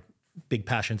one of my big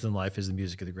passions in life is the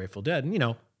music of the Grateful Dead. And, you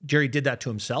know, Jerry did that to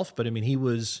himself, but I mean, he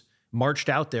was marched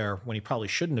out there when he probably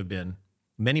shouldn't have been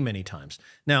many, many times.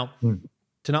 Now,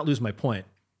 to not lose my point,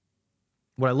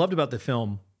 what I loved about the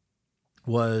film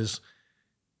was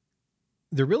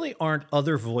there really aren't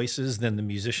other voices than the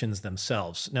musicians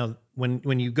themselves. Now,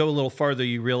 when you go a little farther,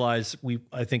 you realize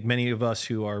I think many of us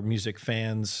who are music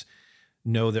fans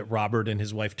know that Robert and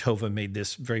his wife Tova made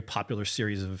this very popular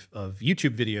series of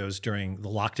YouTube videos during the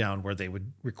lockdown where they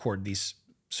would record these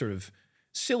sort of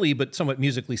silly but somewhat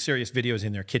musically serious videos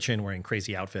in their kitchen wearing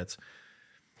crazy outfits.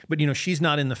 But, you know, she's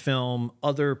not in the film.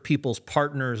 Other people's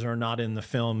partners are not in the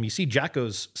film. You see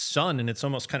Jacko's son, and it's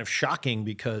almost kind of shocking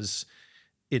because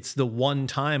it's the one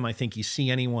time I think you see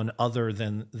anyone other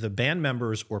than the band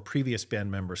members or previous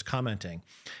band members commenting.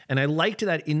 And I liked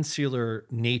that insular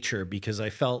nature because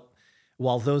I felt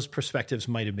while those perspectives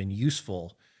might have been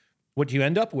useful, what you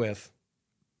end up with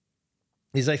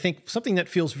is, I think, something that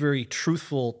feels very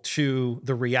truthful to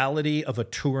the reality of a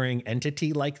touring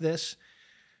entity like this,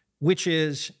 which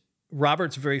is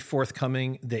Robert's very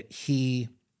forthcoming that he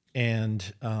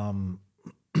and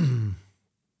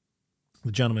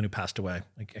the gentleman who passed away,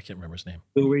 I can't remember his name.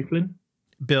 Bill Rieflin?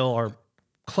 Bill are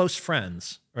close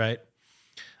friends, right?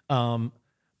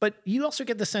 But you also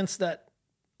get the sense that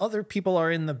other people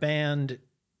are in the band.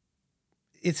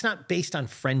 It's not based on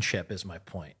friendship is my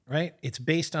point, right? It's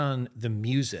based on the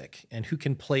music and who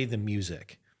can play the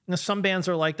music. Now, some bands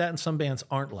are like that and some bands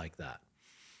aren't like that.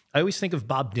 I always think of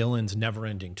Bob Dylan's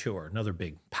Never-Ending Tour, another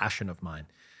big passion of mine.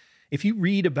 If you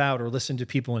read about or listen to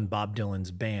people in Bob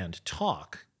Dylan's band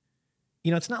talk,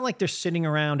 you know, it's not like they're sitting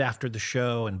around after the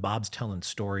show and Bob's telling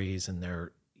stories and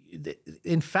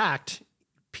in fact,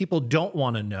 people don't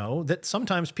want to know that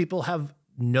sometimes people have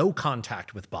no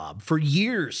contact with Bob for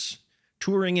years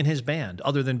touring in his band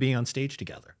other than being on stage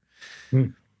together.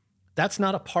 That's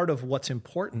not a part of what's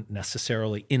important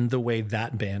necessarily in the way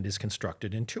that band is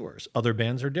constructed in tours. Other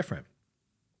bands are different.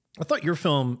 I thought your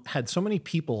film had so many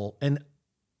people, and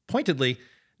pointedly,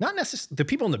 not necessarily, the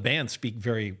people in the band speak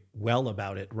very well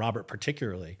about it, Robert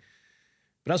particularly,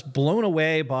 but I was blown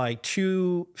away by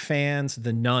two fans.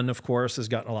 The nun, of course, has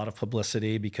gotten a lot of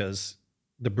publicity because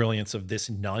the brilliance of this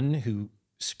nun who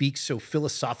speaks so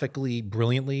philosophically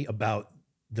brilliantly about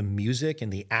the music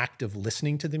and the act of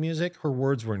listening to the music. Her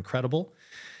words were incredible.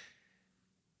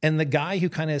 And the guy who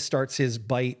kind of starts his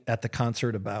bite at the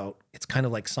concert about, it's kind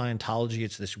of like Scientology,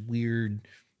 it's this weird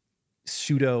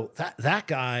pseudo, that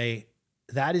guy,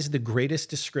 that is the greatest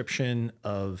description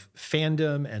of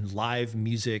fandom and live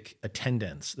music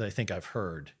attendance that I think I've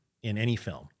heard in any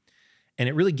film. And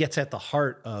it really gets at the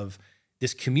heart of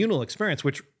this communal experience,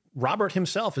 which Robert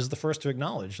himself is the first to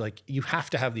acknowledge. Like, you have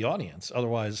to have the audience,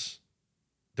 otherwise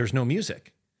there's no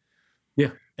music.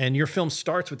 Yeah. And your film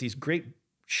starts with these great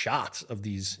shots of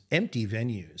these empty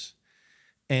venues.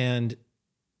 And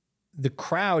the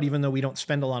crowd, even though we don't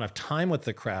spend a lot of time with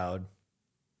the crowd,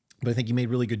 but I think you made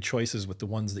really good choices with the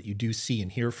ones that you do see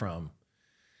and hear from.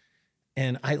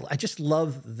 And I just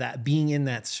love that, being in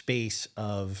that space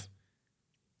of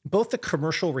both the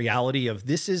commercial reality of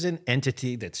this is an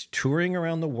entity that's touring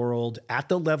around the world at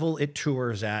the level it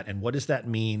tours at, and what does that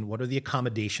mean? What are the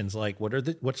accommodations like?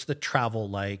 What's the travel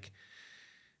like?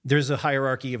 There's a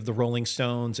hierarchy of the Rolling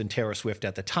Stones and Taylor Swift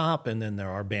at the top, and then there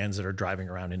are bands that are driving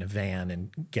around in a van and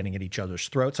getting at each other's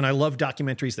throats. And I love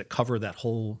documentaries that cover that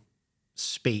whole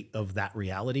spate of that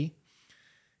reality.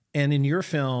 And in your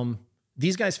film,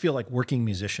 these guys feel like working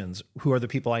musicians who are the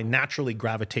people I naturally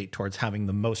gravitate towards having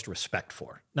the most respect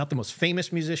for. Not the most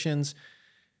famous musicians,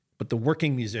 but the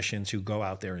working musicians who go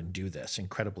out there and do this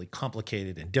incredibly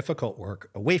complicated and difficult work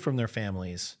away from their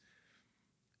families.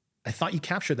 I thought you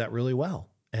captured that really well.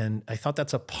 And I thought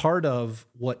that's a part of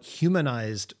what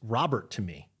humanized Robert to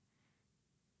me.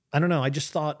 I don't know. I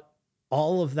just thought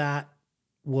all of that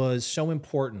was so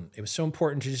important. It was so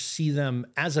important to just see them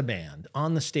as a band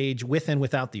on the stage with and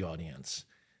without the audience.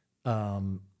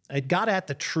 It got at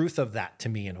the truth of that to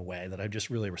me in a way that I just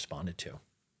really responded to.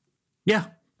 Yeah.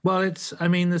 Well,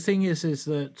 the thing is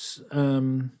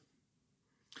that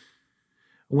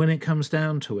when it comes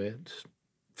down to it,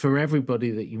 for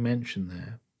everybody that you mentioned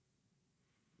there,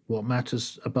 what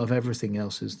matters above everything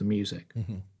else is the music.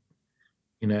 Mm-hmm.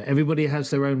 You know, everybody has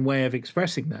their own way of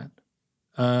expressing that.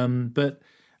 But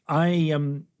I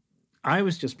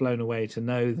was just blown away to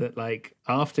know that, like,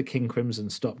 after King Crimson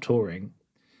stopped touring,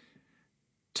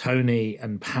 Tony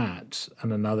and Pat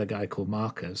and another guy called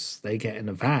Marcus, they get in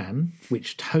a van,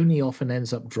 which Tony often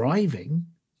ends up driving,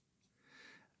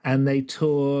 and they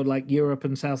tour like Europe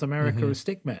and South America as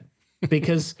stickmen,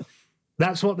 because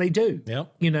that's what they do.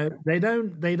 Yep. You know, they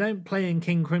don't play in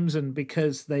King Crimson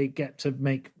because they get to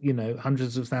make, you know,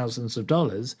 hundreds of thousands of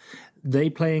dollars. They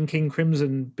play in King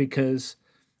Crimson because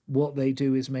what they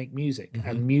do is make music,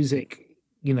 and music,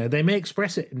 you know, they may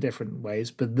express it in different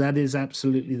ways, but that is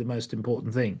absolutely the most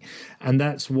important thing. And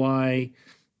that's why,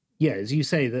 yeah, as you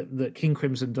say, that King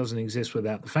Crimson doesn't exist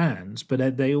without the fans,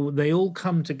 but they all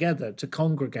come together to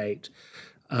congregate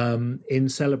in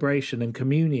celebration and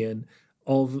communion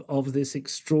of this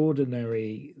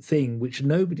extraordinary thing, which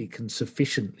nobody can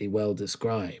sufficiently well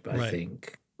describe, I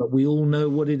think. But we all know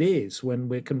what it is when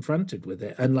we're confronted with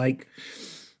it. And like,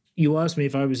 you asked me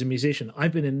if I was a musician.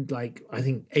 I've been in, like, I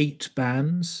think 8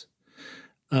 bands.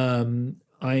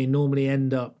 I normally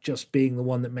end up just being the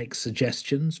one that makes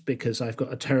suggestions because I've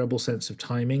got a terrible sense of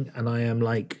timing, and I am,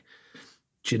 like,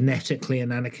 genetically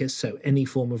an anarchist. So any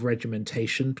form of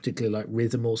regimentation, particularly like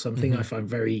rhythm or something, I find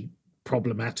very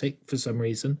problematic for some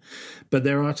reason. But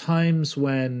there are times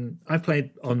when I've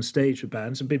played on stage with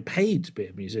bands and been paid to be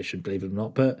a musician, believe it or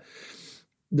not, but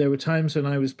there were times when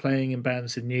I was playing in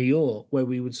bands in New York where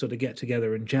we would sort of get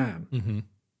together and jam.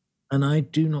 And I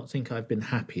do not think I've been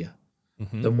happier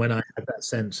than when I had that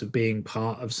sense of being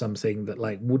part of something that,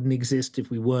 like, wouldn't exist if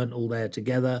we weren't all there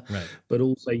together. But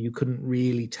also you couldn't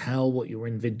really tell what your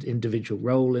individual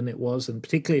role in it was. And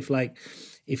particularly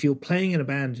if you're playing in a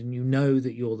band and you know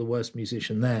that you're the worst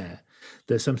musician there,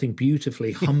 there's something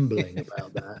beautifully humbling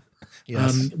about that.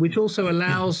 Which also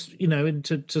allows, you know,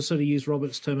 to sort of use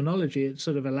Robert's terminology, it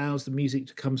sort of allows the music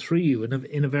to come through you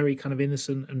in a very kind of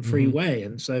innocent and free way.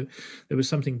 And so there was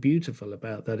something beautiful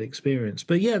about that experience.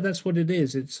 But yeah, that's what it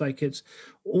is. It's like, it's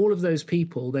all of those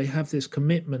people, they have this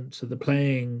commitment to the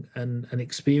playing and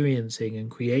experiencing and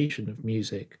creation of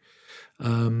music,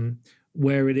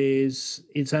 where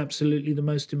it's absolutely the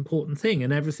most important thing,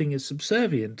 and everything is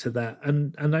subservient to that.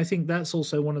 And I think that's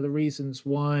also one of the reasons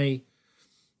why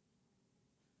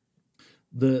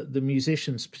the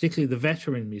musicians, particularly the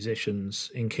veteran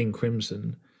musicians in King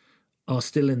Crimson, are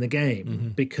still in the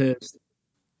game, because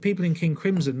people in King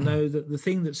Crimson know that the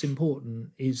thing that's important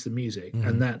is the music,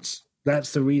 and that's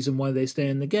the reason why they stay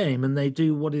in the game, and they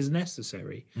do what is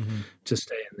necessary to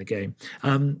stay in the game.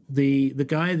 The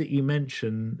guy that you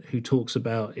mentioned who talks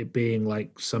about it being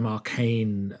like some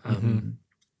arcane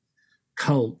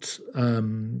cult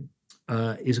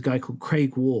is a guy called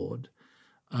Craig Ward.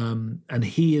 And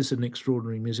he is an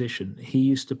extraordinary musician. He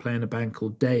used to play in a band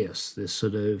called Deus, this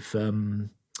sort of,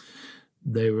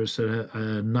 they were sort of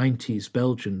a 90s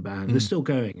Belgian band. They're still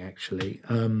going, actually,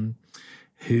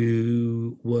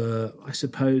 who were, I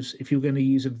suppose, if you're going to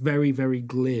use a very, very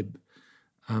glib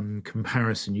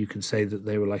comparison, you could say that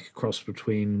they were like a cross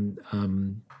between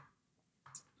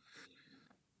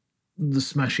the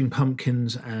Smashing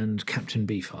Pumpkins and Captain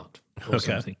Beefheart or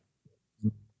something.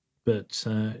 But,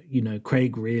 you know,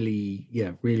 Craig really,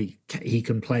 he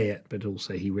can play it, but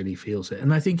also he really feels it.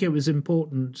 And I think it was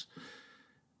important,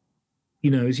 you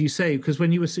know, as you say, because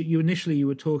when you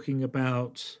were talking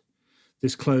about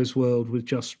this closed world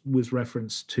with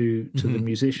reference to the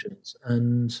musicians.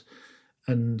 And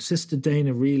And Sister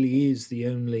Dana really is the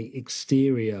only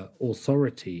exterior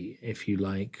authority, if you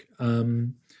like,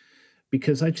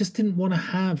 because I just didn't want to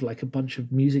have like a bunch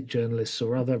of music journalists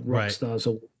or other rock Right. stars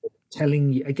or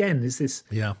telling you again. Is this?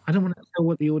 Yeah. I don't want to tell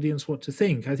what the audience what to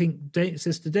think. I think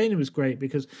Sister Dana was great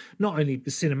because not only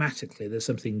cinematically there's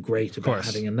something great about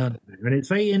having a nun there, and it's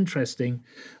very interesting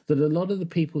that a lot of the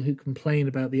people who complain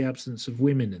about the absence of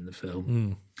women in the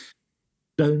film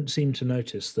don't seem to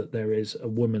notice that there is a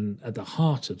woman at the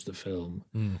heart of the film.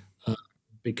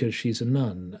 Because she's a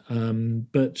nun.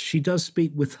 But she does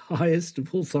speak with the highest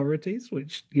of authorities,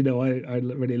 which, I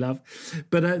really love.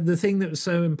 But the thing that was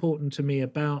so important to me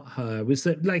about her was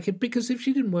that, because if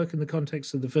she didn't work in the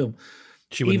context of the film,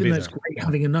 even though it's great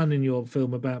having a nun in your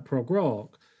film about prog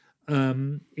rock,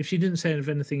 if she didn't say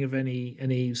anything of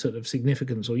any sort of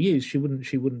significance or use, she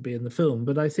wouldn't be in the film.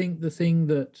 But I think the thing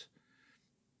that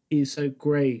is so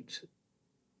great,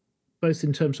 both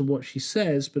in terms of what she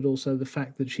says, but also the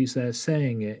fact that she's there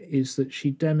saying it, is that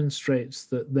she demonstrates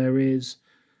that there is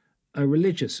a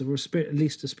religious, or at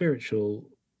least a spiritual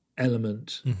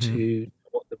element to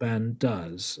what the band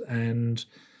does, and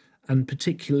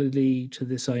particularly to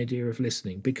this idea of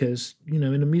listening, because, in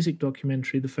a music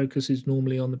documentary, the focus is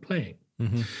normally on the playing.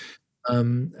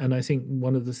 And I think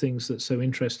one of the things that's so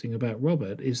interesting about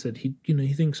Robert is that he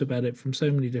thinks about it from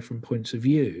so many different points of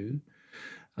view.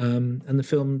 And the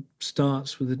film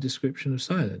starts with a description of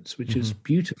silence, which is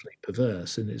beautifully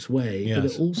perverse in its way, but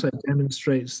it also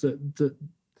demonstrates that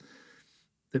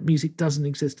music doesn't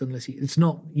exist unless it's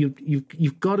not.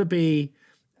 You've got to be,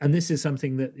 and this is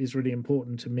something that is really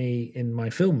important to me in my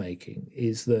filmmaking,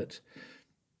 is that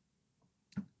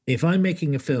if I'm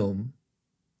making a film,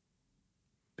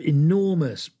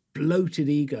 enormous bloated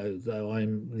ego though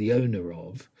I'm the owner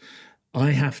of,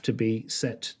 I have to be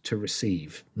set to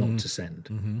receive, not to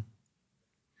send.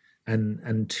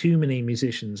 And too many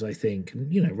musicians, I think,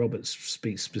 and Robert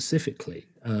speaks specifically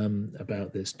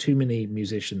about this. Too many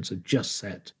musicians are just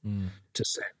set to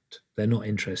send. They're not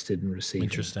interested in receiving.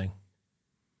 Interesting.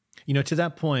 To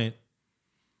that point,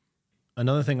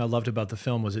 another thing I loved about the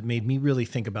film was it made me really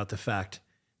think about the fact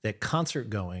that concert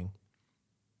going,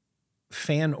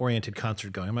 fan-oriented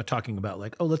concert going, I'm not talking about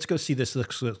like, oh, let's go see this.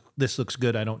 This looks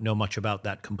good. I don't know much about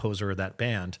that composer or that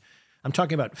band. I'm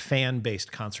talking about fan-based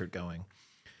concert going.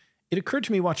 It occurred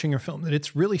to me watching your film that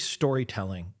it's really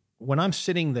storytelling. When I'm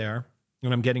sitting there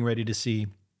and I'm getting ready to see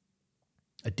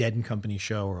a Dead and Company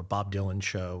show or a Bob Dylan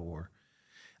show, or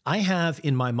I have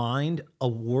in my mind a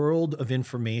world of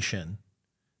information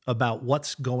about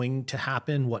what's going to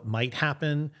happen, what might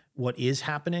happen, what is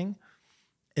happening.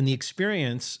 And the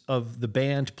experience of the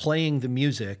band playing the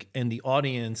music and the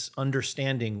audience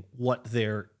understanding what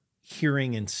they're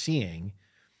hearing and seeing,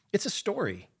 it's a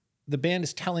story. The band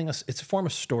is telling us, it's a form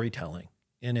of storytelling.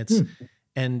 And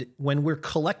and when we're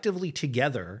collectively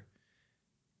together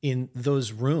in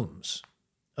those rooms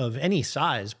of any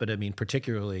size, but I mean,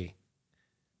 particularly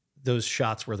those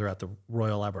shots where they're at the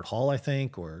Royal Albert Hall, I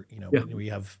think, or, we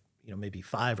have, maybe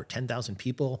 5 or 10,000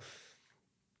 people.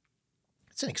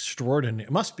 It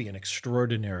must be an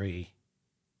extraordinary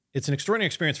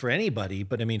experience for anybody,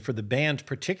 but I mean, for the band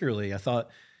particularly, I thought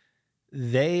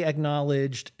they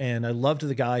acknowledged, and I loved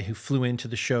the guy who flew into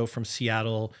the show from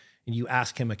Seattle, and you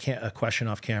ask him a question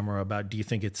off camera about, do you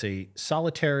think it's a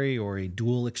solitary or a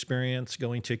dual experience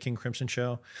going to a King Crimson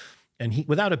show? And he,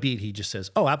 without a beat, he just says,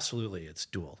 oh, absolutely, it's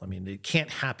dual. I mean, it can't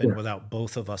happen without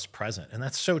both of us present. And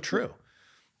that's so true.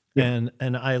 Yeah.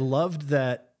 And I loved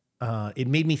that. It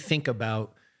made me think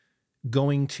about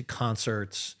going to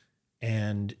concerts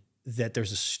and that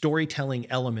there's a storytelling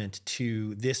element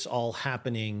to this all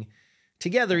happening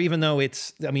together, even though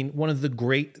one of the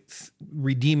great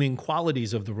redeeming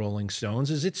qualities of the Rolling Stones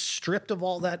is it's stripped of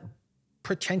all that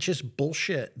pretentious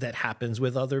bullshit that happens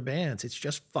with other bands. It's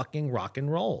just fucking rock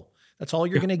and roll. That's all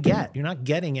you're going to get. You're not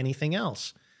getting anything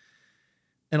else.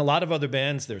 And a lot of other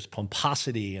bands, there's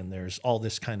pomposity and there's all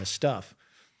this kind of stuff.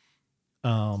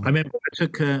 I remember I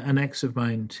took an ex of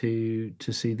mine to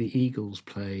see the Eagles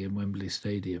play in Wembley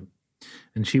Stadium,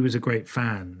 and she was a great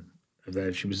fan of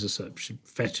theirs. She was she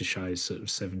fetishized sort of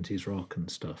 70s rock and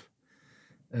stuff.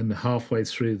 And halfway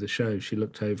through the show, she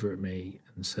looked over at me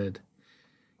and said,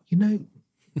 it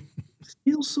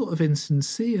feels sort of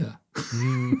insincere.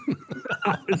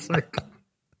 I was like,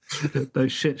 no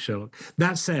shit, Sherlock.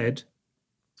 That said,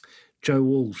 Joe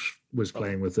Walsh was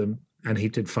playing with them, and he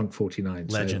did Funk 49.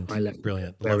 Legend. So I left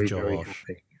Brilliant. very, Love Joe very Walsh.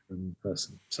 happy in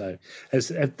person. So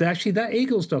actually, that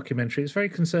Eagles documentary is very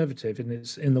conservative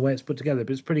in the way it's put together,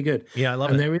 but it's pretty good. Yeah, I love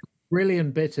it. And there is a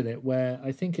brilliant bit in it where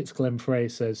I think it's Glenn Frey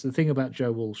says, the thing about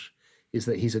Joe Walsh is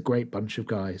that he's a great bunch of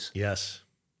guys. Yes.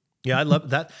 Yeah, I love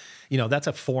that. That's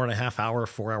a 4.5 hour,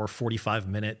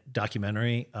 45-minute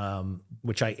documentary,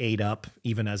 which I ate up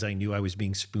even as I knew I was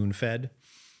being spoon fed.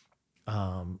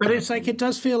 But it's like, it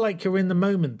does feel like you're in the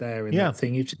moment there in that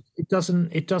thing. It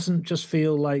doesn't just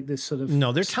feel like this sort of.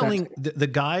 No, they're telling the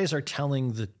guys are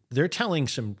telling they're telling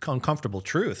some uncomfortable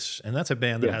truths, and that's a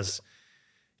band that has.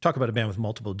 Talk about a band with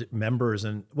multiple members,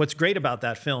 and what's great about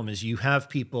that film is you have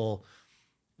people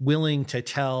willing to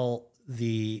tell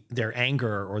their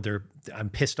anger or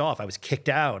I'm pissed off, I was kicked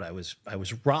out, I was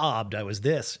robbed, I was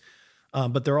this,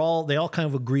 but they all kind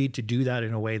of agreed to do that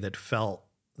in a way that felt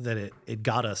that it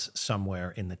got us somewhere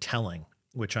in the telling,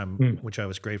 which I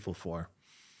was grateful for.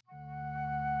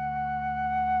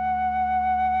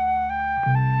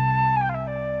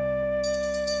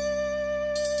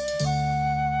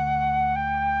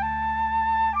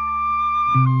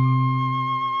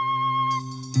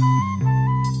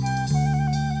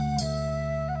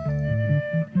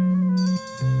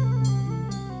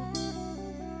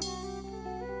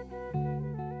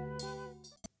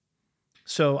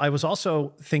 So I was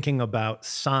also thinking about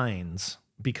Signs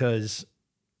because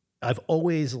I've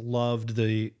always loved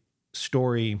the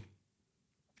story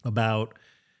about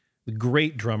the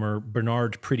great drummer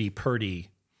Bernard Pretty Purdy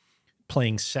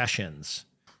playing sessions.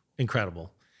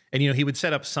 Incredible. And, he would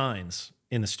set up Signs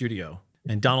in the studio,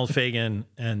 and Donald Fagen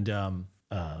and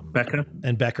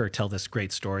Becker tell this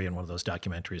great story in one of those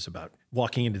documentaries about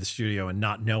walking into the studio and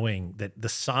not knowing that the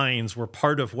signs were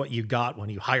part of what you got when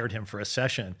you hired him for a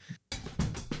session.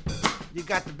 You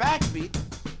got the backbeat,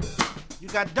 you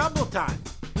got double time,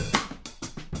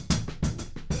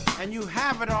 and you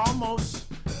have it almost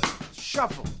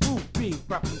shuffle. Ooh, beat, ooh,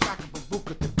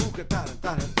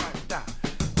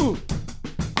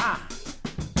 ah,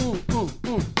 ooh,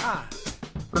 ah.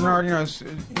 Bernard,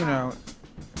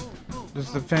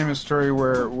 there's the famous story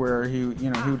where he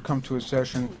would come to a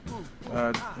session,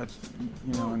 in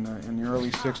the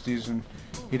early '60s, and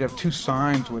he'd have two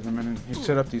signs with him, and he'd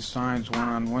set up these signs. One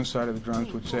on one side of the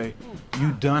drums would say,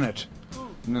 "You done it,"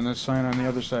 and then the sign on the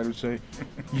other side would say,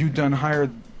 "You done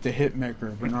hired the hit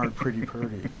maker, Bernard Pretty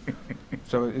Purdy."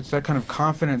 So it's that kind of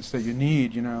confidence that you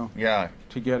need, to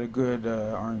get a good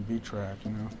R&B track,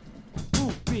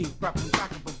 Ooh, beat, ooh,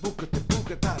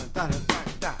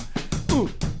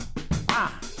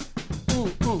 ah,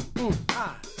 ooh,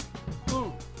 ah.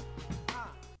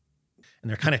 And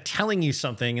they're kind of telling you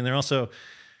something, and they're also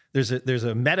there's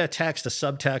a meta text, a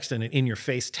subtext, and an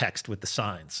in-your-face text with the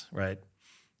signs, right?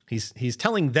 He's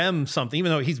telling them something, even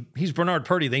though he's Bernard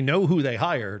Purdy. They know who they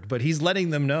hired, but he's letting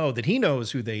them know that he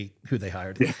knows who they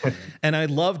hired. Yeah. And I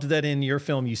loved that in your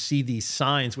film you see these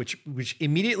signs, which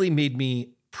immediately made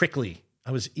me prickly.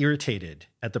 I was irritated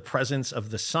at the presence of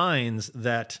the signs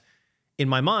that, in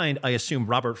my mind, I assume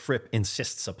Robert Fripp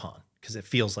insists upon, because it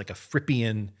feels like a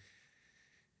Frippian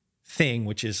thing,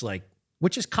 which is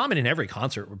common in every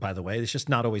concert, by the way. It's just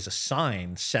not always a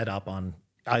sign set up on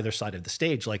either side of the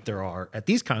stage like there are at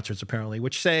these concerts, apparently,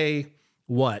 which say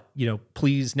what?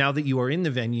 Please, now that you are in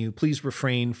the venue, please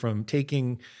refrain from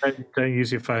taking... Don't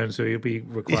use your phone, so you'll be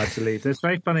required to leave. It's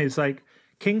very funny. It's like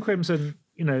King Crimson,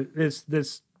 there's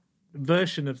this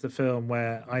version of the film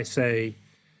where I say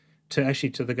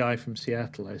to the guy from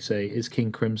Seattle, I say, "Is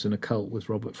King Crimson a cult with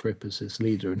Robert Fripp as its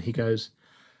leader?" And he goes...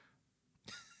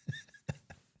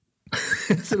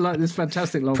 It's like this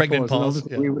fantastic long pregnant pause.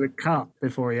 We would have cut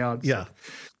before he answered. Yeah.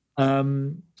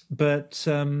 And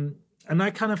I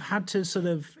kind of had to sort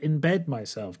of embed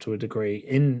myself to a degree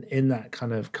in that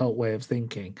kind of cult way of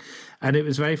thinking. And it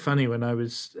was very funny when I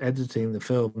was editing the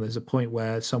film. There's a point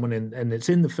where and it's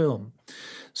in the film,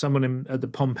 someone at the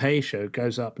Pompeii show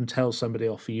goes up and tells somebody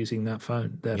off for using their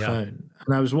phone. And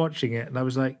I was watching it and I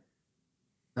was like,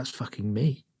 that's fucking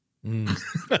me.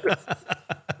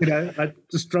 I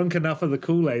just drunk enough of the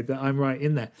Kool-Aid that I'm right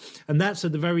in there. And that's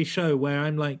at the very show where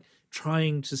I'm like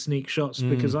trying to sneak shots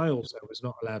because I also was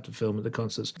not allowed to film at the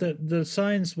concerts. The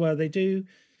signs where they do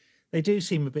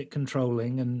seem a bit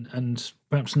controlling and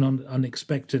perhaps not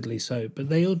unexpectedly so, but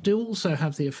they do also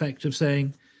have the effect of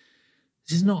saying,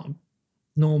 this is not a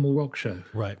normal rock show.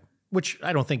 Right. Which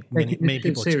I don't think many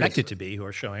people expect it to be who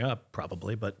are showing up,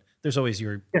 probably, but there's always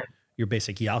your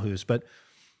basic yahoos. But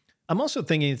I'm also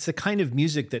thinking it's the kind of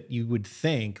music that you would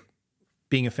think,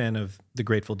 being a fan of the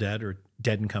Grateful Dead or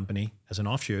Dead and Company as an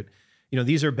offshoot,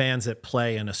 these are bands that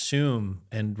play and assume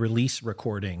and release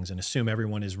recordings and assume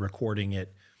everyone is recording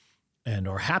it and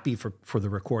are happy for the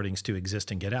recordings to exist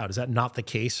and get out. Is that not the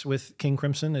case with King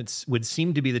Crimson? It would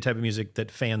seem to be the type of music that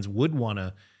fans would want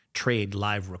to trade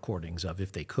live recordings of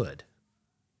if they could.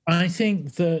 I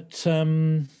think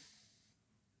that...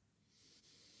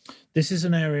 this is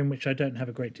an area in which I don't have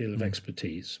a great deal of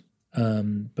expertise.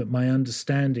 But my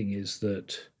understanding is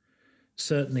that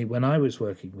certainly when I was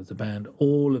working with the band,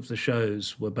 all of the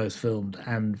shows were both filmed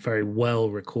and very well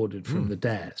recorded from the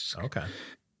desk. Okay.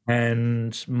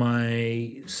 And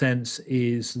my sense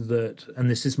is that, and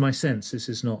this is my sense, this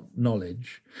is not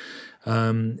knowledge,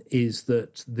 is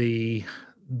that the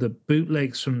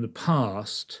bootlegs from the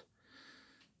past,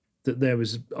 that there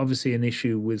was obviously an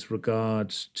issue with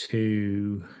regards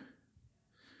to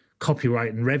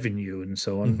copyright and revenue and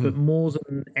so on, but more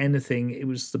than anything, it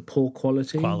was the poor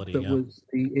quality that was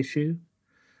the issue.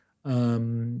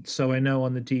 So I know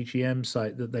on the DGM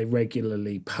site that they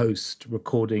regularly post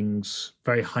recordings,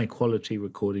 very high quality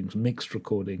recordings, mixed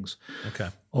recordings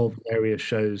of various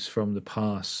shows from the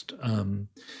past.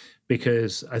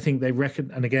 Because I think they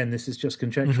reckon, and again, this is just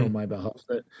conjecture on my behalf,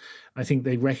 that I think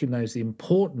they recognize the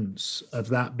importance of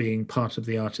that being part of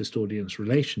the artist-audience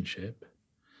relationship.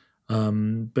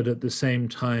 But at the same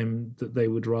time, that they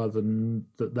would rather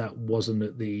that wasn't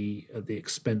at the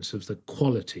expense of the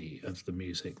quality of the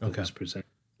music that was presented.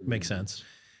 Makes sense.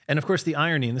 And of course, the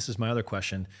irony, and this is my other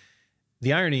question,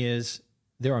 the irony is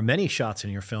there are many shots in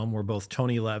your film where both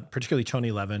particularly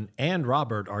Tony Levin and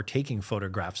Robert, are taking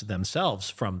photographs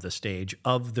themselves from the stage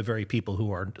of the very people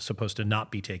who are supposed to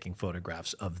not be taking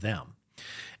photographs of them.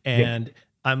 And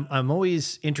I'm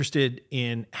always interested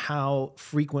in how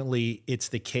frequently it's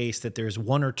the case that there's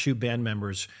one or two band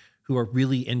members who are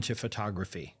really into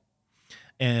photography.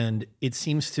 And it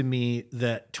seems to me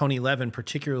that Tony Levin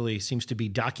particularly seems to be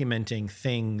documenting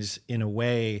things in a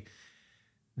way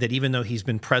that, even though he's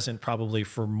been present probably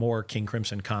for more King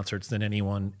Crimson concerts than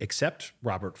anyone except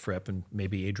Robert Fripp and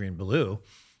maybe Adrian Belew,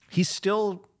 he's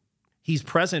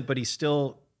present, but he's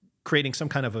still creating some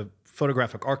kind of a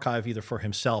photographic archive either for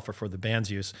himself or for the band's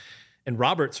use. And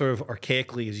Robert sort of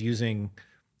archaically is using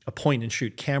a point and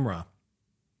shoot camera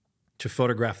to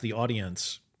photograph the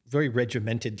audience very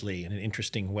regimentedly in an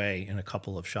interesting way in a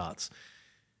couple of shots.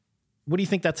 What do you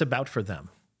think that's about for them?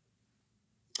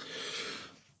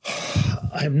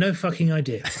 I have no fucking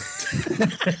idea.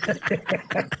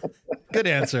 Good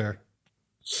answer.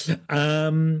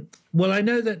 Well, I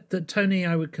know that Tony,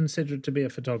 I would consider to be a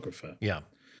photographer. Yeah.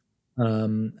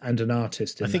 And an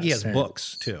artist. I think he has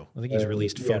books too. I think he's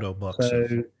released photo books.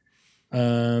 So,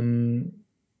 and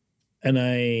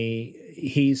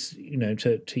he's,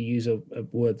 to use a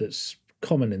word that's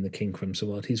common in the King Crimson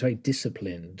world, he's very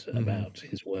disciplined about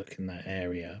his work in that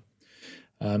area.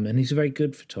 And he's a very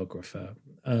good photographer.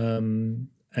 And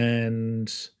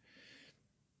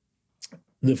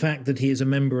the fact that he is a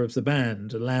member of the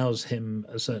band allows him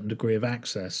a certain degree of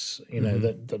access,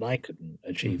 that I couldn't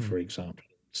achieve, for example.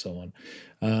 So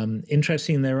on.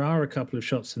 Interesting, there are a couple of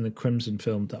shots in the Crimson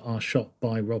film that are shot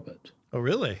by Robert. Oh,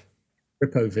 really?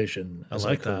 Vision, as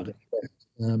I called it.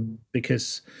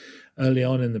 Because early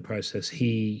on in the process,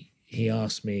 he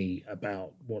asked me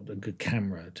about what a good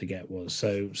camera to get was.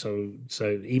 So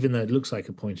even though it looks like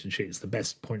a point and shoot, it's the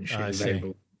best point and shoot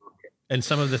available. And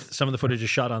some of the footage is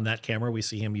shot on that camera we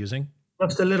see him using?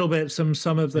 Just a little bit,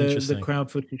 some of the crowd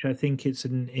footage. I think it's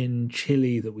in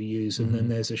Chile that we use, and then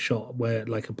there's a shot where,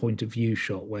 like a point of view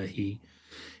shot, where he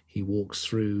walks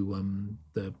through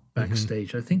the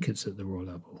backstage. I think it's at the Royal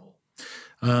Albert Hall.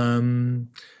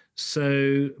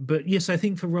 But yes, I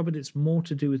think for Robert, it's more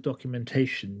to do with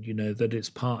documentation. That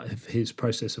it's part of his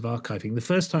process of archiving. The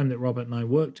first time that Robert and I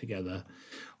worked together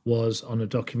was on a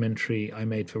documentary I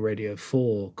made for Radio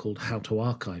 4 called "How to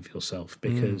Archive Yourself,"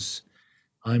 because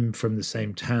I'm from the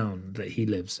same town that he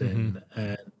lives in,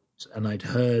 and I'd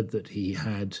heard that he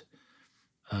had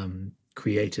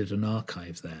created an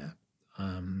archive there.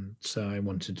 So I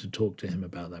wanted to talk to him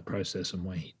about that process and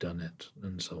why he'd done it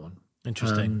and so on.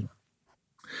 Interesting.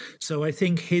 So I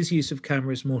think his use of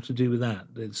camera is more to do with that.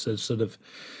 It's a sort of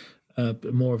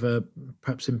more of a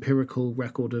perhaps empirical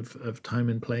record of time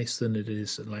and place than it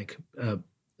is like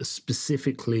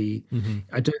specifically.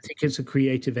 I don't think it's a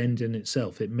creative end in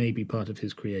itself. It may be part of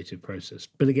his creative process,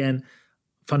 but again,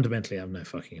 fundamentally, I have no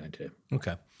fucking idea.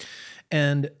 Okay.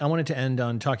 And I wanted to end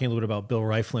on talking a little bit about Bill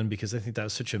Riflin, because I think that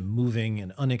was such a moving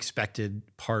and unexpected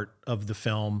part of the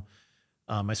film.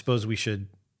 I suppose we should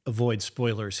avoid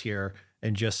spoilers here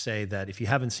and just say that if you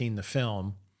haven't seen the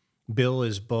film, Bill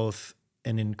is both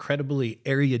an incredibly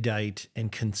erudite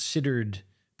and considered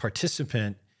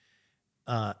participant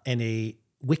and a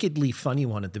wickedly funny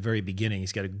one at the very beginning.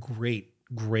 He's got a great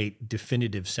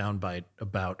definitive soundbite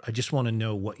about, I just want to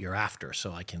know what you're after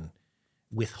so I can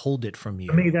withhold it from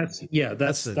you. I mean, that's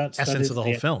the essence of the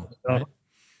whole film. Right?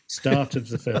 Start of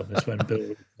the film is when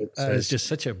Bill says, it's just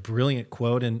such a brilliant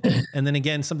quote. And then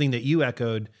again, something that you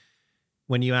echoed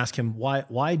when you ask him,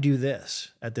 why do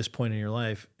this at this point in your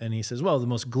life? And he says, well, the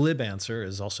most glib answer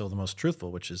is also the most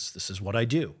truthful, which is, this is what I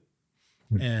do.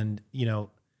 And,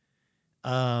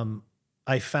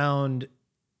 I found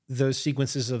those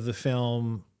sequences of the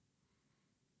film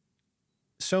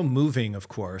so moving, of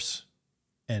course,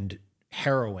 and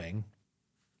harrowing.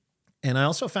 And I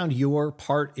also found your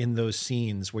part in those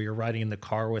scenes where you're riding in the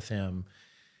car with him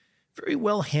very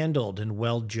well handled and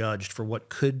well judged for what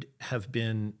could have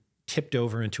been tipped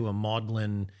over into a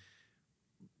maudlin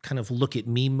kind of look at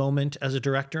me moment as a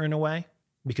director in a way,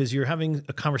 because you're having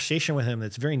a conversation with him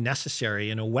that's very necessary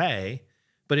in a way,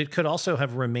 but it could also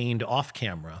have remained off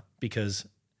camera because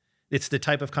it's the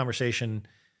type of conversation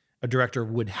a director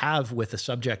would have with a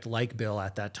subject like Bill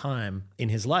at that time in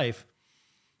his life.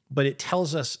 But it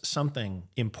tells us something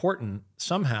important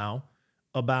somehow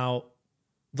about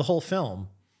the whole film,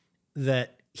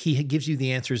 that he gives you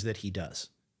the answers that he does.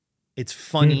 It's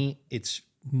funny, it's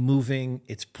moving,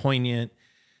 it's poignant,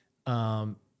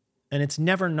 and it's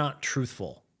never not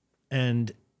truthful.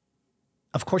 And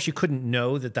of course, you couldn't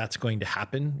know that that's going to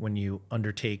happen when you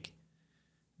undertake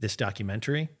this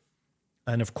documentary.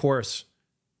 And of course,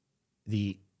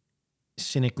 the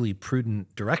cynically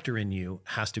prudent director in you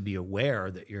has to be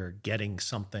aware that you're getting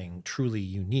something truly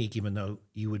unique, even though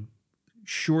you would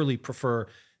surely prefer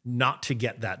not to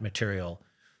get that material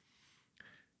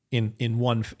in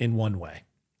one way.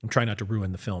 I'm trying not to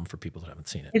ruin the film for people that haven't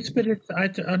seen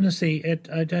it. Honestly,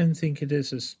 I don't think it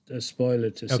is a spoiler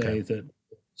to say that,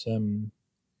 Bill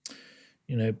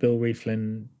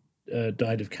Rieflin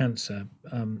died of cancer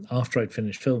after I'd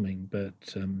finished filming, but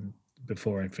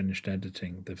before I finished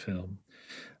editing the film.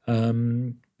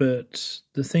 But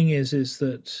the thing is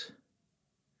that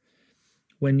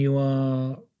when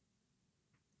you're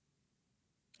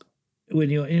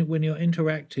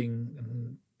interacting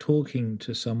and talking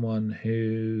to someone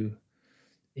who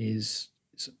is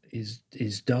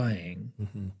dying,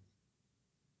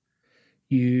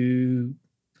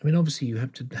 obviously you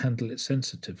have to handle it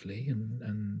sensitively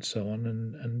and so on,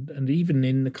 and even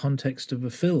in the context of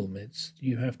a film,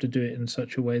 you have to do it in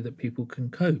such a way that people can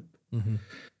cope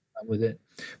with it.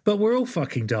 But we're all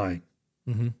fucking dying,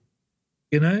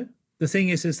 The thing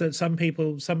is that some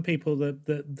people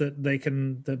that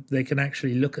they can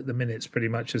actually look at the minutes pretty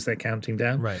much as they're counting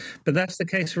down. Right. But that's the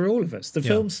case for all of us. The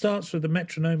film starts with a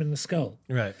metronome in the skull.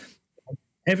 Right.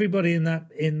 Everybody in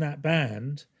that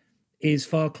band is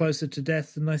far closer to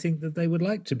death than I think that they would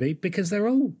like to be, because they're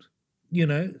old,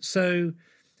 So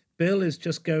Bill is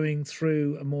just going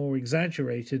through a more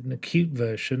exaggerated and acute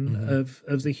version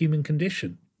of the human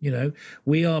condition.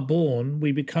 We are born,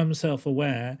 we become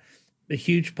self-aware. A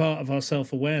huge part of our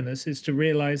self-awareness is to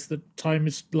realize that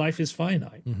life is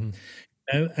finite, and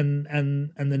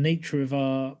the nature of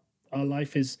our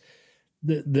life is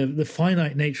the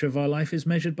finite nature of our life is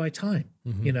measured by time.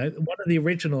 One of the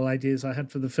original ideas I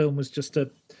had for the film was just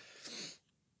to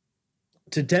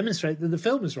demonstrate that the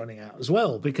film is running out as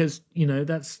well, because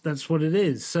that's what it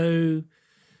is. So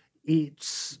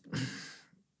it's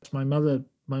my mother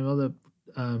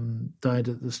died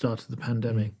at the start of the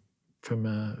pandemic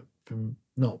from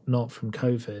not from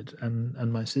COVID,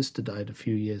 and my sister died a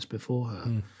few years before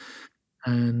her.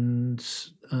 And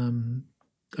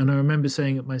I remember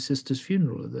saying at my sister's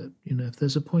funeral that, if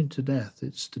there's a point to death,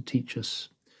 it's to teach us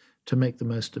to make the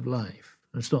most of life.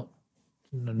 And it's not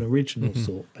an original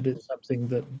thought, but it's something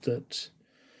that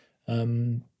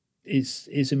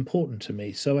is important to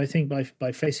me. So I think by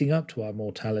facing up to our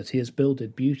mortality, as Bill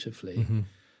did beautifully,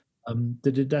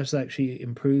 that it does actually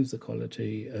improve the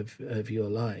quality of your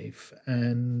life.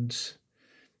 And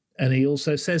he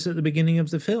also says at the beginning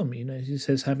of the film, he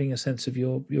says having a sense of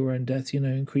your own death,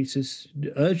 increases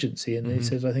urgency. And he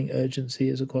says, I think urgency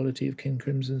is a quality of King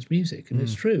Crimson's music. And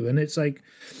it's true. And it's like,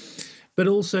 but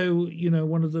also,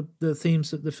 one of the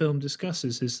themes that the film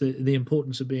discusses is the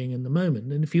importance of being in the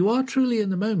moment. And if you are truly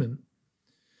in the moment,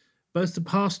 both the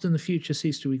past and the future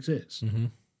cease to exist,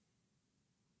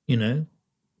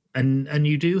 And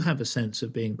you do have a sense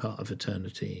of being part of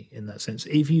eternity in that sense,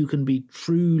 if you can be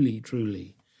truly,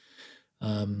 truly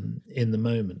in the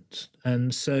moment.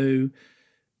 And so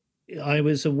I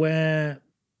was aware.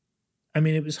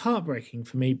 It was heartbreaking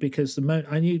for me because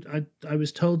I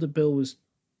was told that Bill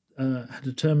had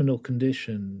a terminal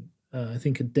condition. I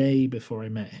think a day before I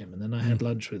met him, and then I had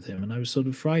lunch with him, and I was sort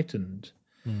of frightened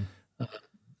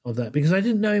of that because I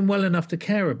didn't know him well enough to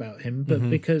care about him, but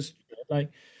because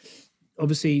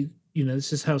obviously,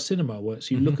 this is how cinema works.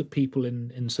 You look at people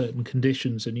in certain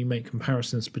conditions and you make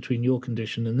comparisons between your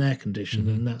condition and their condition,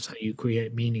 and that's how you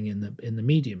create meaning in the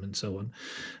medium and so on.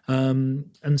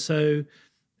 And so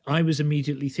I was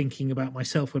immediately thinking about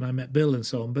myself when I met Bill and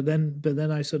so on. But then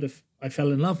I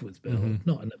fell in love with Bill,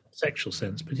 not in a sexual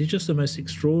sense, but he's just the most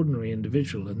extraordinary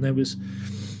individual. And there was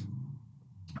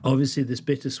obviously this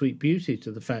bittersweet beauty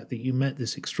to the fact that you met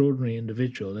this extraordinary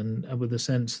individual and with a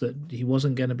sense that he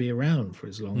wasn't going to be around for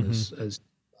as long as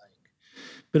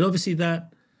but obviously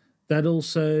that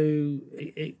also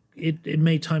it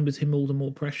made time with him all the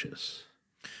more precious.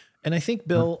 And I think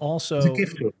Bill also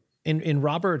in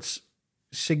Robert's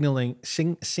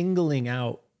singling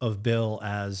out of Bill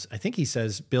as, I think he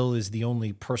says Bill is the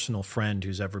only personal friend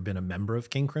who's ever been a member of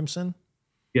King Crimson.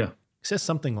 Yeah. He says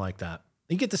something like that.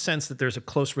 You get the sense that there's a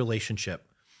close relationship.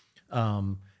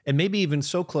 And maybe even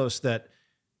so close that,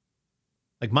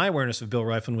 like, my awareness of Bill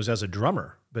Rieflin was as a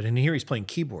drummer, but in here he's playing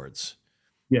keyboards.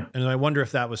 Yeah. And I wonder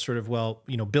if that was sort of, well,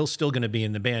 Bill's still going to be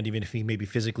in the band, even if he maybe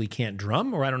physically can't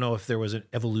drum, or I don't know if there was an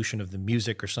evolution of the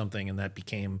music or something, and that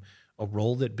became a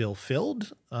role that Bill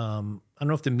filled. I don't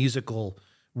know if the musical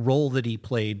role that he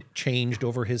played changed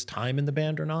over his time in the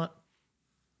band or not.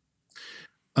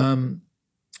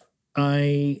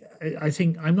 I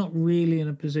think I'm not really in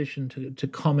a position to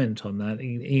comment on that.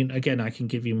 Again, I can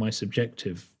give you my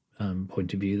subjective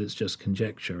point of view that's just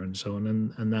conjecture and so on.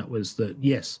 And that was that,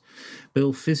 yes,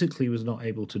 Bill physically was not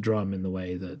able to drum in the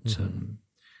way that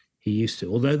he used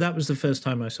to. Although that was the first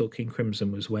time I saw King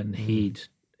Crimson was when he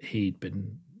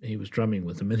was drumming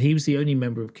with them. And he was the only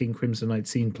member of King Crimson I'd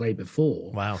seen play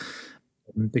before. Wow.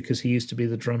 Because he used to be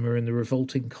the drummer in the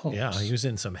Revolting Cops. Yeah, he was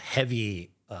in some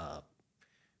heavy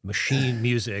machine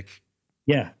music.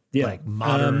 Yeah. Like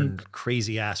modern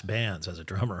crazy ass bands as a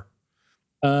drummer.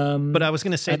 But I was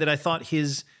going to say that I thought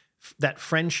that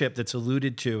friendship that's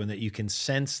alluded to and that you can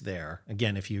sense there,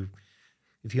 again, if you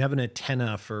have an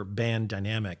antenna for band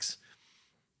dynamics,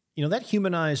 that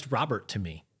humanized Robert to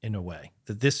me in a way.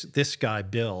 That this guy,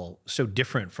 Bill, so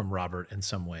different from Robert in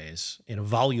some ways, in a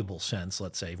voluble sense,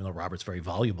 let's say, even though Robert's very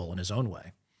voluble in his own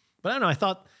way. But I don't know, I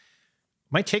thought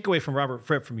my takeaway from Robert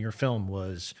Fripp from your film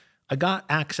was I got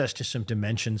access to some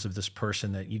dimensions of this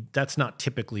person that's not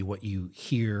typically what you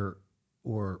hear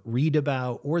or read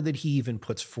about, or that he even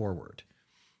puts forward.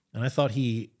 And I thought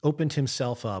he opened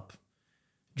himself up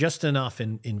just enough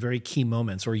in very key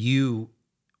moments, or you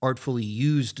artfully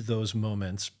used those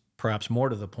moments, perhaps more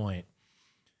to the point,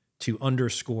 to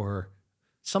underscore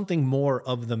something more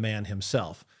of the man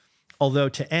himself. Although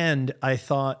to end, I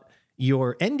thought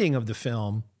your ending of the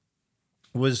film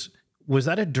was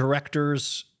that a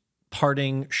director's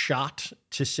parting shot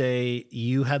to say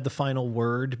you had the final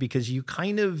word? Because you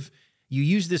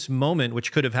use this moment,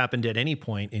 which could have happened at any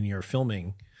point in your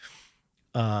filming,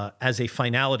 as a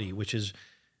finality, which is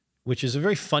a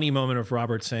very funny moment of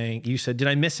Robert saying, you said, did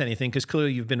I miss anything? Because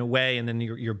clearly you've been away and then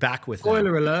you're back with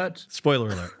Spoiler alert. Spoiler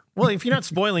alert. Well, if you're not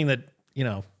spoiling that,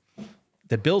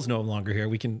 that Bill's no longer here,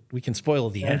 we can spoil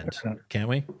the end, can't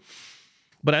we?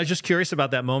 But I was just curious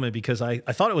about that moment because I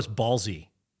thought it was ballsy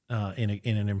in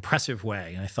an impressive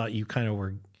way. And I thought you kind of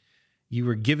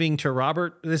were giving to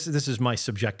Robert. This is my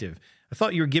subjective. I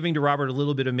thought you were giving to Robert a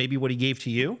little bit of maybe what he gave to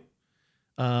you.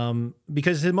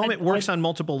 Because the moment works on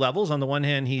multiple levels. On the one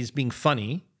hand, he's being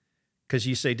funny because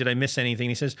you say, did I miss anything?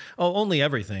 He says, oh, only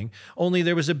everything. Only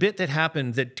there was a bit that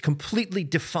happened that completely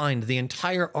defined the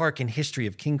entire arc and history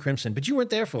of King Crimson, but you weren't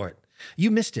there for it.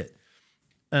 You missed it.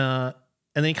 And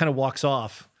then he kind of walks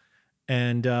off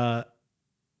and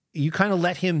you kind of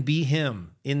let him be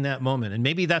him in that moment. And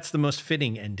maybe that's the most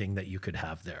fitting ending that you could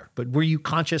have there. But were you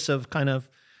conscious of kind of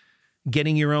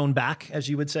getting your own back, as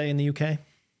you would say in the UK?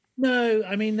 No,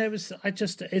 I mean,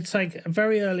 it's like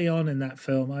very early on in that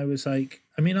film, I was like,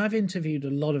 I mean, I've interviewed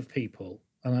a lot of people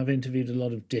and I've interviewed a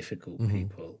lot of difficult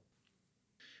people.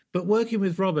 But working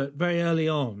with Robert very early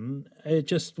on, it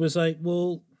just was like,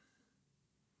 well,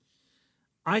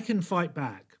 I can fight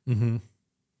back. A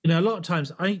lot of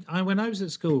times, I when I was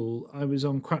at school, I was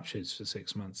on crutches for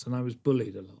 6 months and I was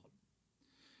bullied a lot.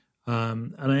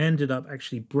 And I ended up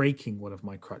actually breaking one of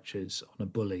my crutches on a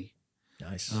bully.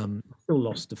 Nice. Still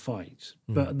lost the fight,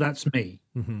 but that's me.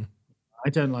 I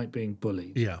don't like being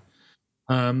bullied. Yeah.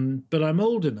 But I'm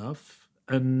old enough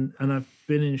and I've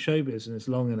been in show business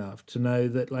long enough to know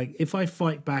that, like, if I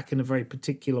fight back in a very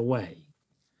particular way,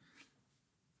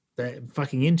 the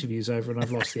fucking interview's over and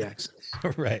I've lost the access.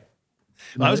 Right.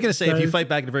 Well, I was going to say, if you fight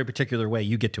back in a very particular way,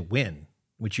 you get to win,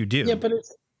 which you do. Yeah, but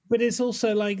it's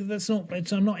also like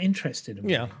I'm not interested in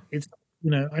winning. It's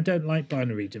I don't like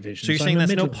binary divisions. So you're saying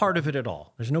that's no part of it at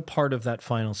all. There's no part of that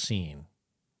final scene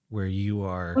where you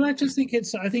are. Well, I think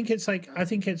it's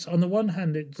on the one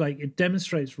hand, it's like it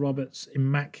demonstrates Robert's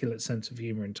immaculate sense of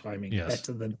humor and timing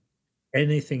better than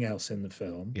anything else in the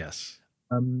film. Yes.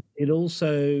 It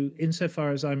also,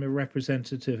 insofar as I'm a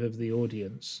representative of the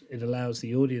audience, it allows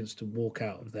the audience to walk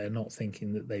out of there not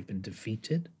thinking that they've been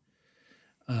defeated.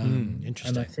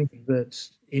 Interesting. And I think that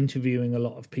interviewing a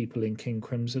lot of people in King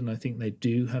Crimson, I think they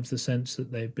do have the sense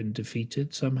that they've been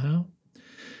defeated somehow.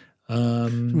 So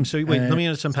wait, let me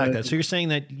just unpack that. So you're saying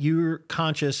that you're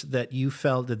conscious that you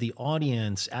felt that the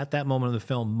audience at that moment of the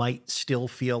film might still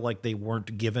feel like they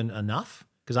weren't given enough?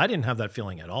 Because I didn't have that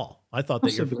feeling at all. I thought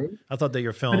that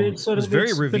your film was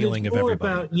very revealing of everybody. It's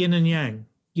more about yin and yang.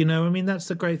 You know, I mean, that's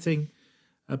the great thing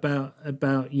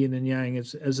about yin and yang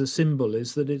as a symbol,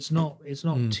 is that it's not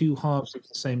two halves of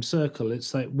the same circle.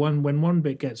 It's like when one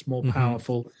bit gets more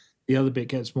powerful, the other bit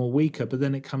gets more weaker, but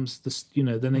then it comes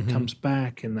it comes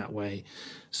back in that way.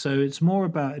 So it's more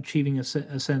about achieving a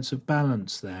sense of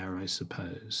balance there, I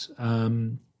suppose.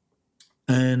 And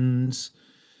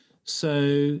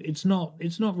so it's not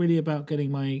really about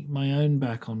getting my own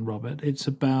back on Robert. It's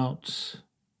about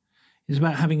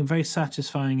having a very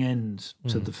satisfying end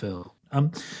to the film.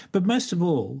 But most of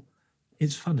all,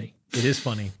 it's funny. It is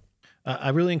funny. I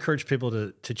really encourage people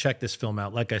to check this film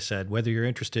out. Like I said, whether you're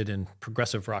interested in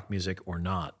progressive rock music or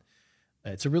not,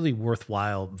 it's a really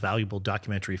worthwhile, valuable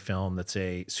documentary film that's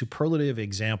a superlative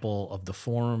example of the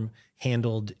form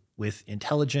handled with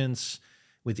intelligence,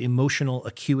 with emotional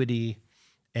acuity,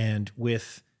 and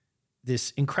with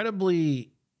this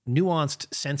incredibly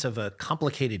nuanced sense of a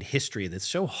complicated history that's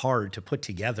so hard to put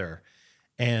together.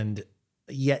 And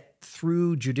yet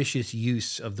through judicious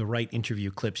use of the right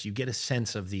interview clips, you get a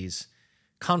sense of these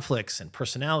conflicts and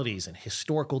personalities and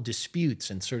historical disputes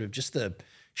and sort of just the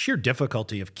sheer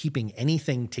difficulty of keeping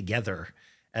anything together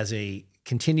as a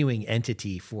continuing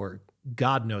entity for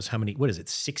God knows how many,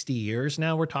 60 years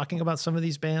now we're talking about some of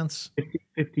these bands?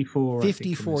 54.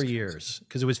 54 years,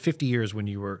 because it was 50 years when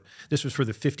this was for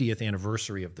the 50th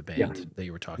anniversary of the band that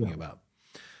you were talking about.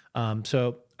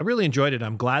 So I really enjoyed it.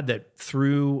 I'm glad that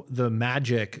through the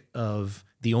magic of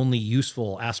the only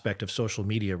useful aspect of social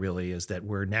media really is that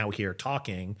we're now here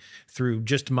talking through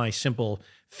just my simple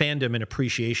fandom and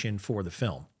appreciation for the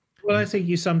film. Well, I think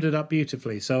you summed it up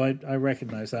beautifully. So I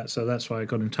recognize that. So that's why I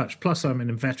got in touch. Plus, I'm an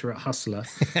inveterate hustler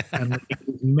and as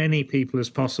many people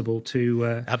as possible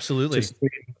to absolutely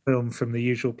stream the film from the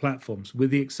usual platforms,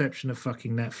 with the exception of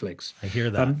fucking Netflix. I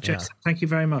hear that. Jason, thank you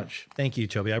very much. Thank you,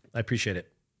 Toby. I appreciate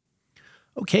it.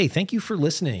 Okay, thank you for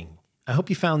listening. I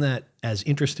hope you found that as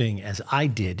interesting as I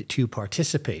did to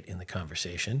participate in the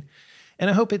conversation. And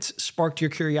I hope it's sparked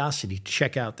your curiosity to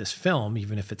check out this film,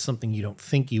 even if it's something you don't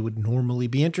think you would normally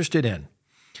be interested in.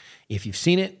 If you've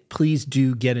seen it, please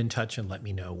do get in touch and let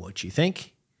me know what you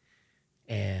think.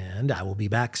 And I will be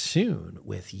back soon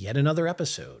with yet another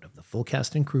episode of the Full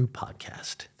Cast and Crew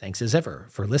podcast. Thanks as ever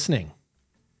for listening.